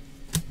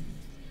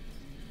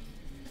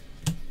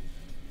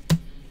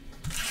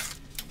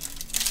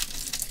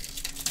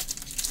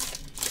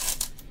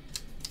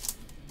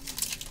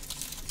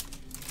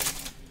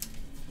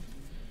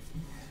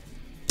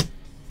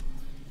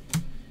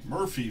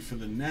 Murphy for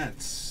the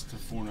Nets to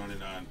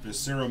 499.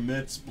 Becerra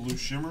Mets Blue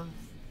Shimmer.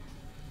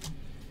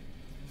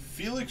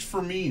 Felix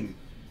Fermin.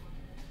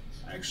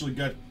 I actually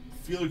got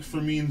Felix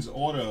Fermin's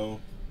auto.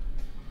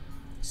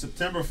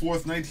 September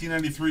 4th,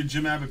 1993,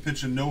 Jim Abbott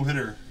pitched a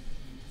no-hitter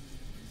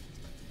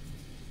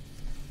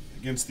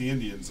against the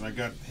Indians. And I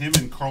got him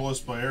and Carlos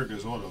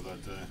Baerga's auto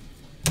that day.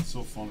 It's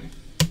so funny.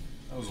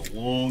 That was a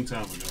long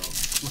time ago.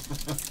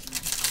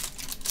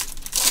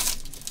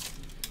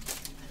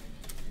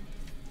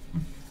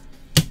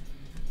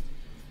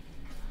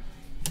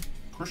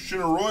 Christian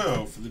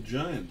Arroyo for the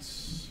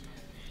Giants.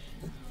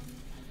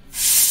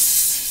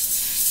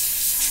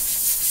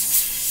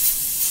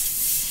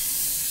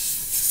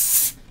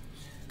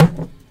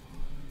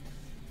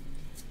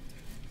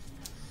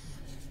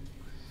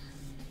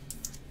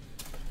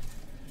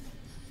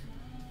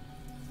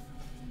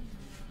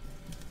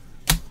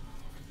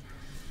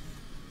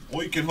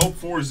 All you can hope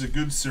for is a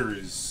good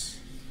series,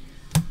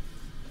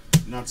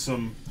 not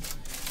some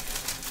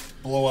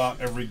blowout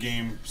every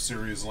game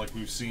series like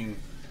we've seen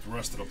the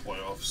rest of the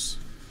playoffs.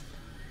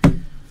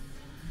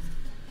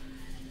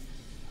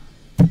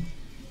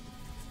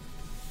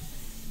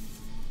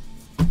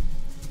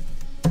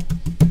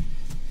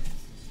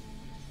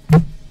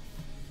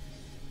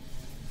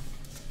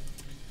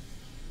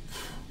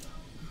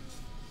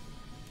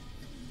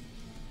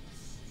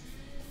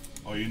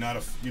 Oh, you're not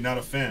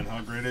a fan,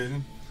 huh, Great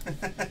Asian?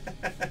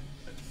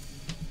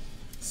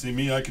 See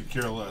me, I could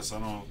care less. I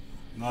don't.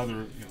 Neither,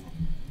 you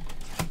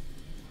know.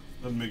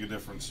 Doesn't make a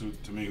difference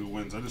to me who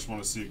wins. I just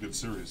want to see a good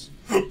series.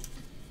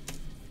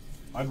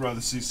 I'd rather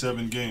see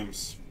 7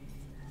 games.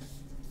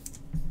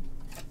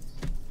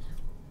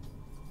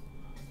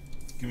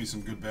 Give me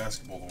some good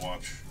basketball to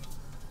watch.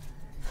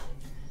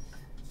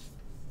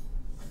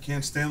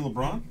 Can't stand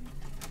LeBron?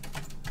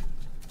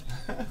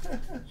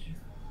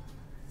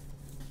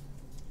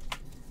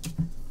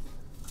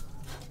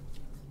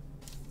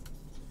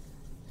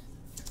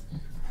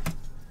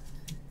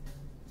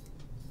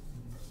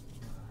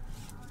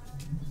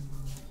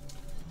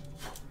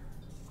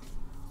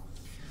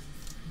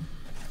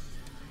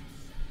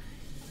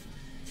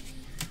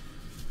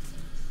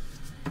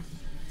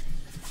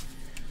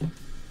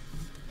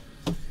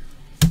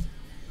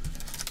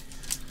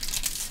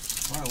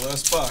 Alright,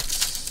 last box.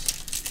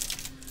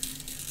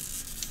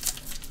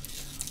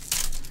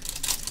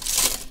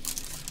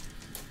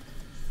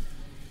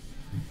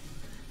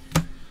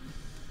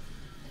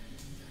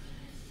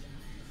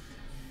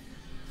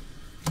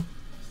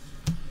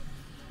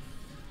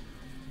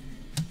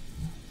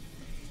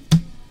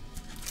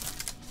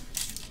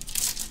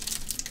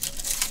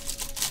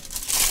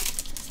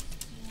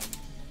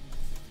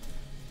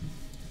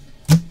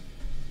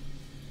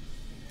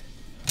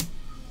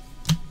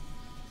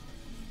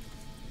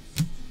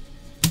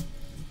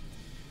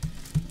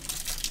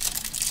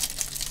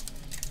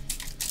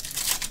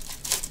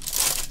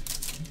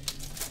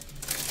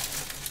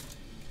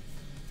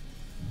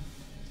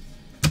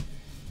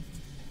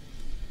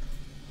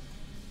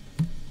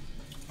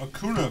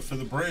 Acuna for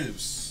the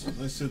Braves.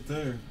 Nice hit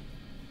there.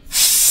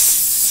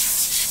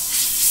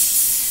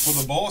 For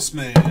the boss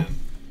man.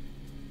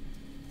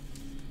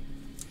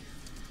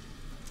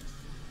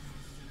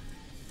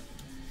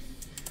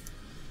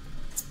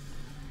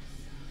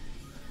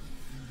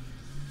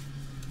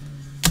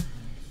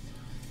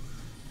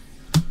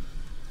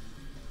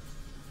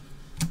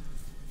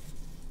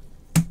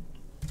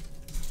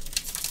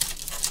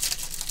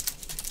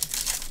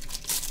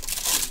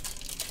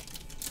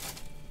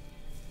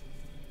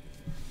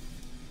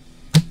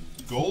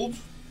 Gold.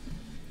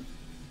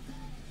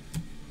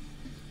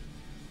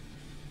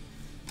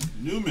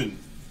 Newman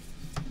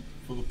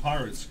for the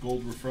Pirates,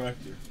 gold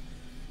refractor.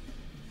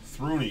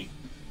 Throny,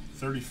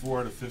 34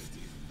 out of 50.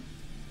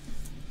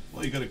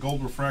 Well, you got a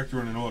gold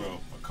refractor and an auto,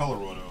 a color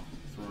auto,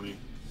 Throny.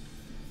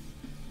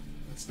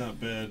 That's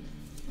not bad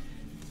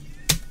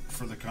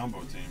for the combo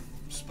team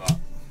spot.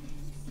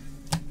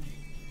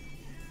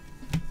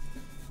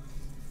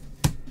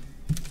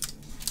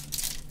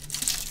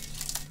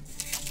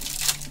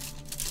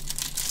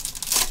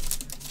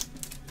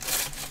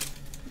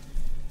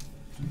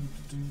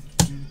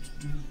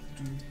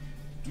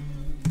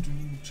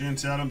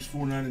 Chance Adams,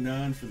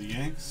 $4.99 for the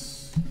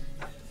Yanks.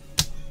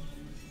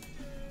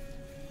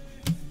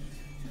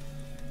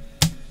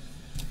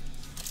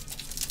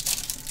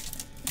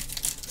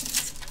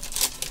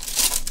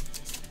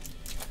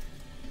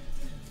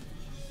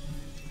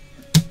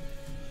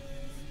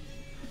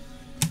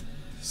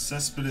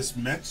 Cespedes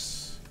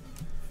Mets,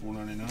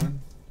 $4.99.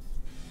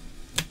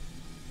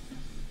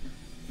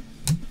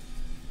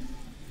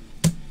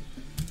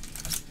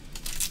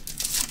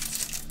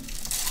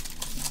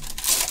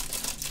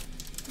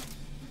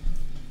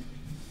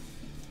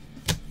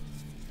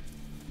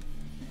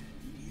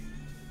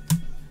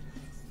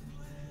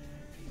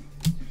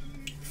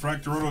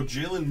 Fractor Auto,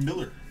 Jalen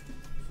Miller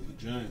for the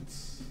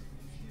Giants.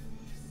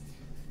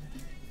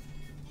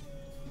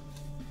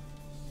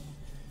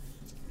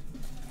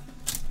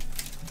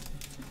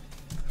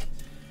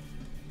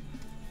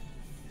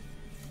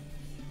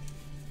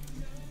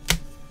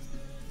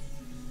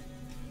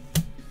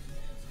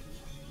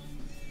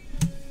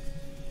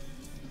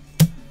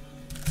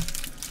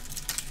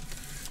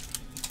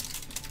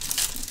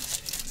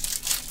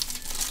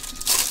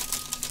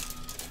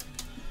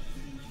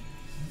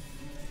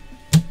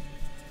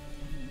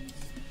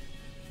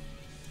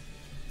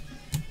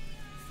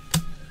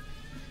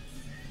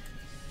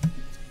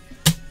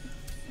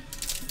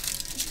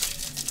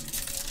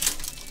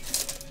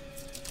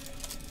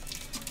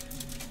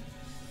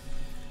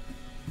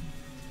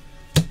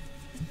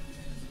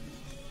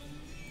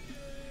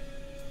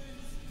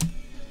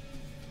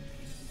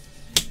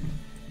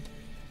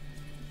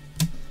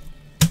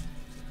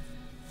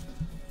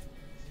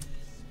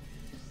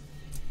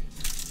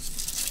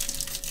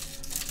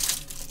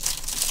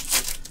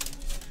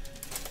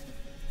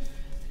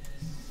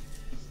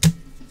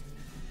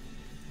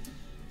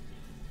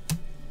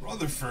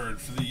 Rutherford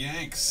for the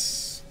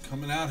Yanks,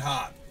 coming out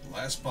hot.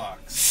 Last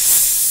box.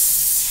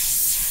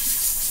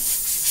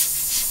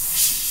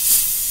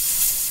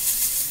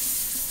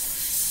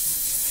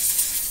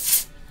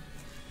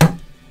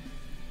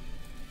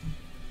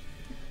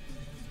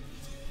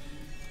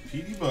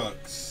 Petey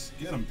Bucks,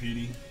 get him,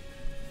 Petey.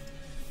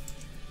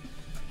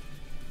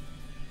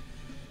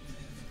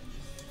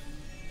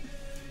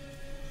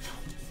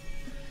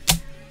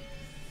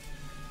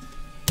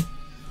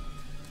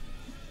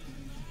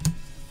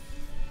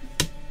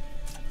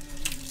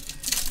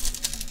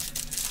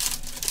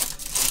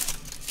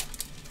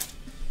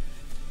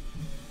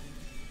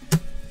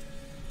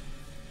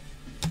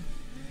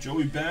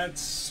 Joey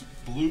Bats,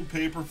 blue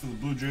paper for the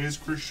Blue Jays.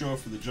 Chris Shaw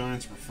for the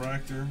Giants,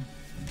 refractor.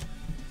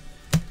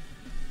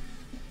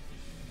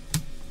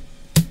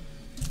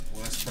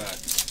 Last pack.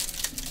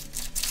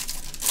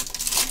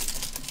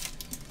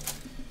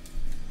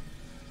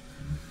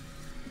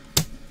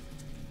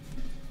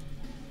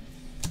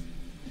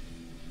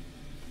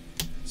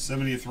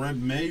 '70th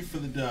Red May for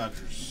the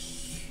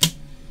Dodgers.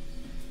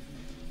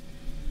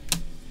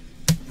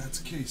 That's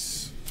a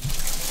case.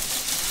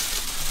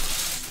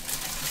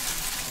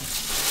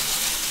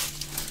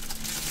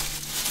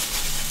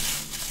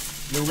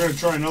 Yeah, we're going to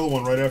try another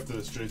one right after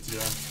this,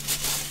 JTI.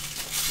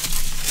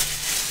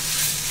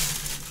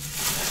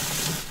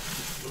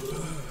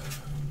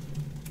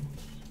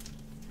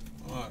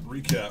 All right,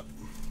 recap.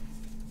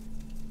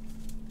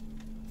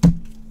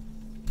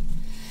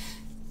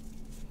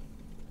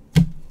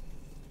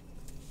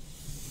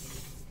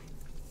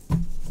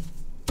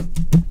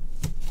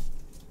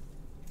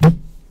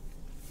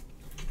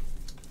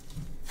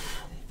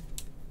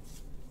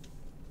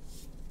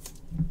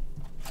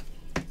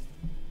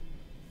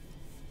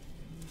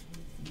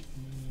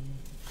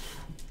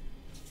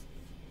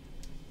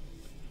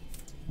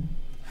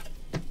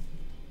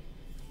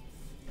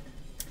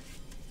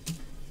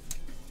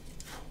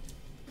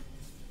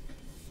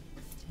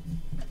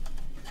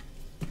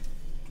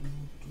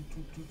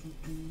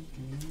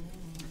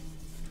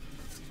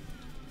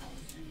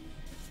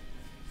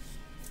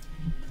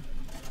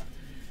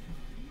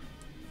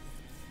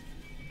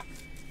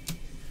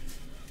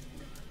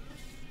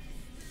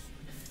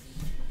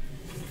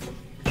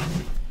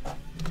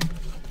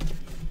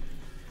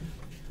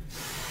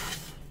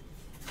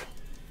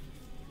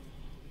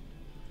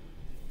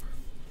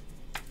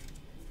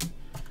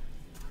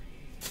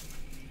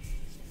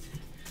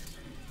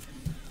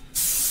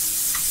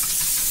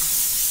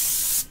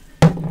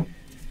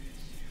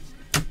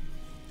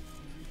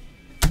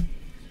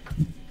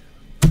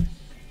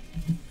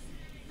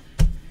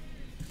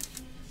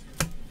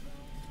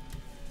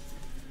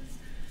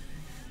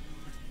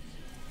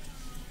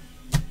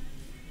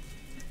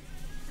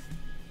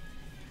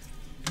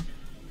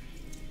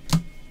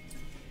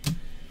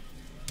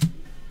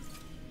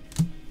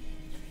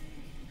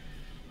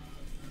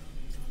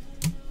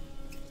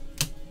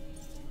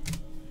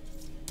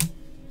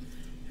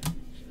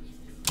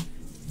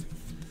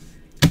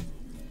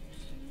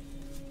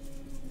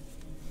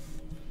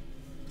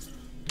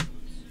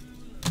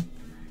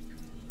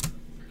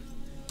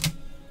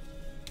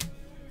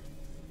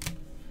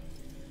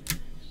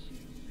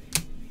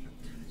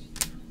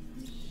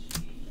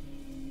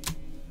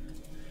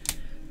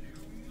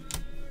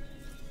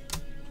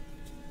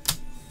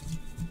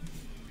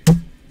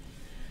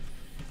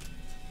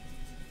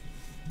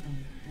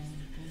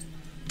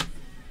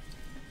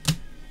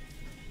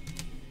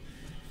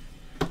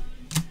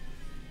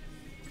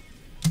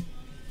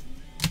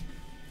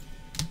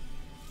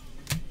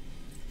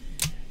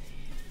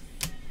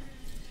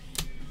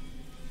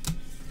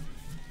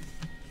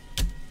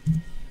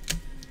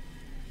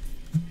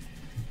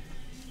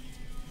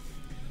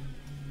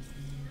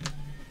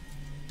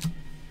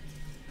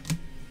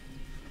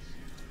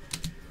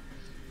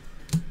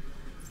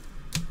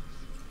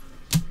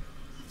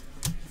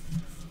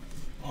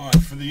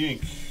 the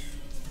ink.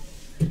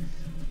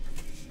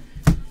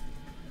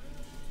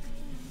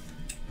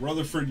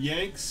 Rutherford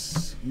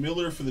Yanks,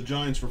 Miller for the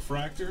Giants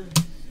Refractor,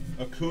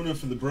 Acuna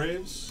for the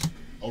Braves,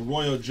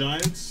 Arroyo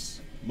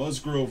Giants,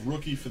 Musgrove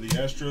Rookie for the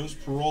Astros,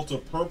 Peralta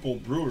Purple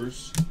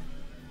Brewers,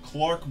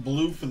 Clark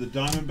Blue for the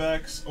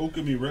Diamondbacks,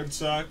 Okami Red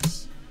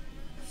Sox,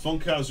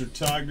 Funkhauser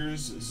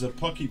Tigers,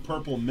 Zapucki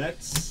Purple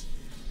Mets,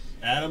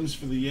 Adams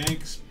for the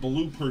Yanks,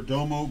 Blue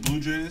Perdomo Blue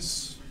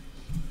Jays,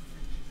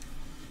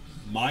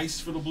 Mice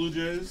for the Blue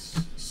Jays,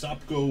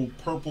 Sopko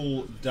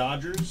Purple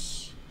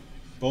Dodgers,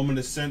 Bowman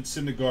Ascent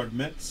Syndergaard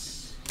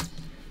Mets,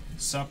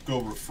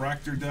 Sopko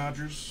Refractor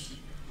Dodgers,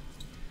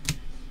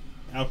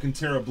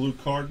 Alcantara Blue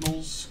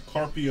Cardinals,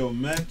 Carpio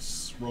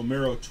Mets,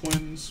 Romero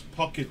Twins,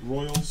 Puckett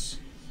Royals,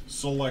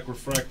 Solak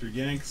Refractor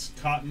Yanks,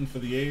 Cotton for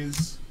the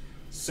A's,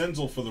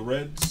 Senzel for the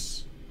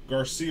Reds,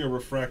 Garcia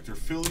Refractor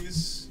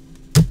Phillies,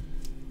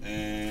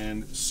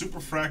 and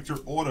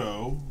Superfractor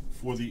Auto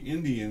for the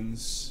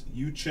Indians,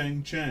 Yu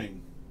Chang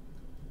Chang.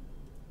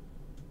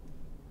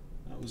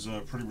 That was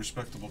a pretty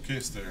respectable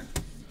case there.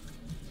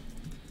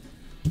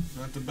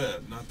 Not too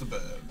bad, not too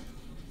bad.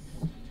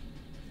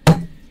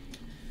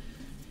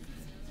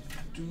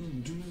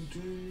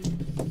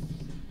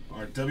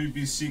 Our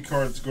WBC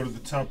cards go to the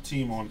top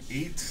team on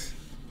 8.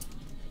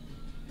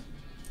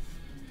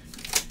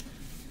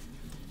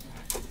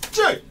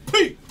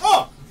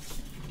 JPR!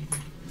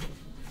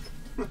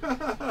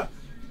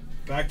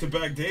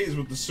 Back-to-back days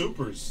with the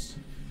Supers.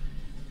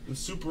 The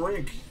Super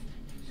Ink.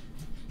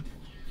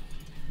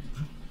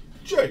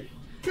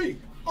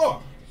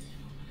 JPR!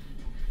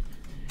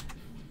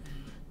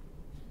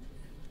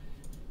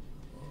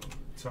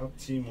 Top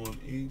team on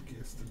 8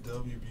 gets the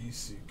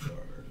WBC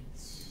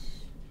cards.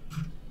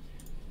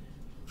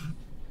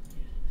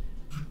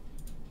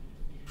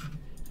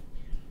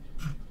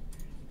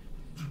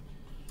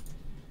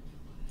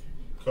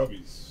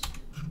 Cubbies.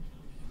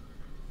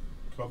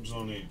 Cubs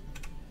on 8.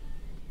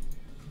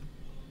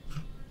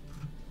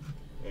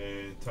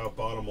 And top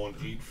bottom on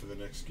 8 for the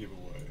next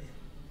giveaway.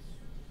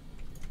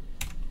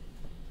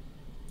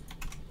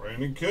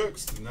 Brandon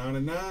Cooks to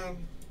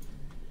 99.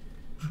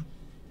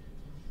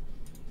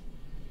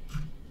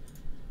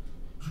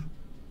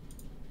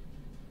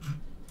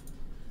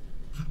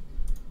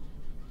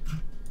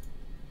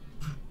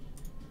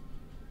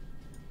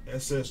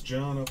 SS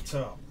John up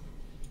top.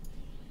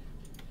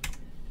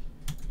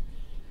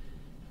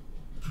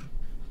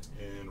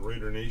 And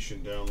Raider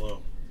Nation down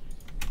low.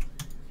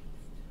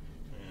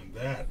 And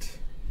that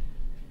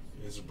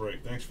is a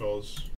break. Thanks, fellas.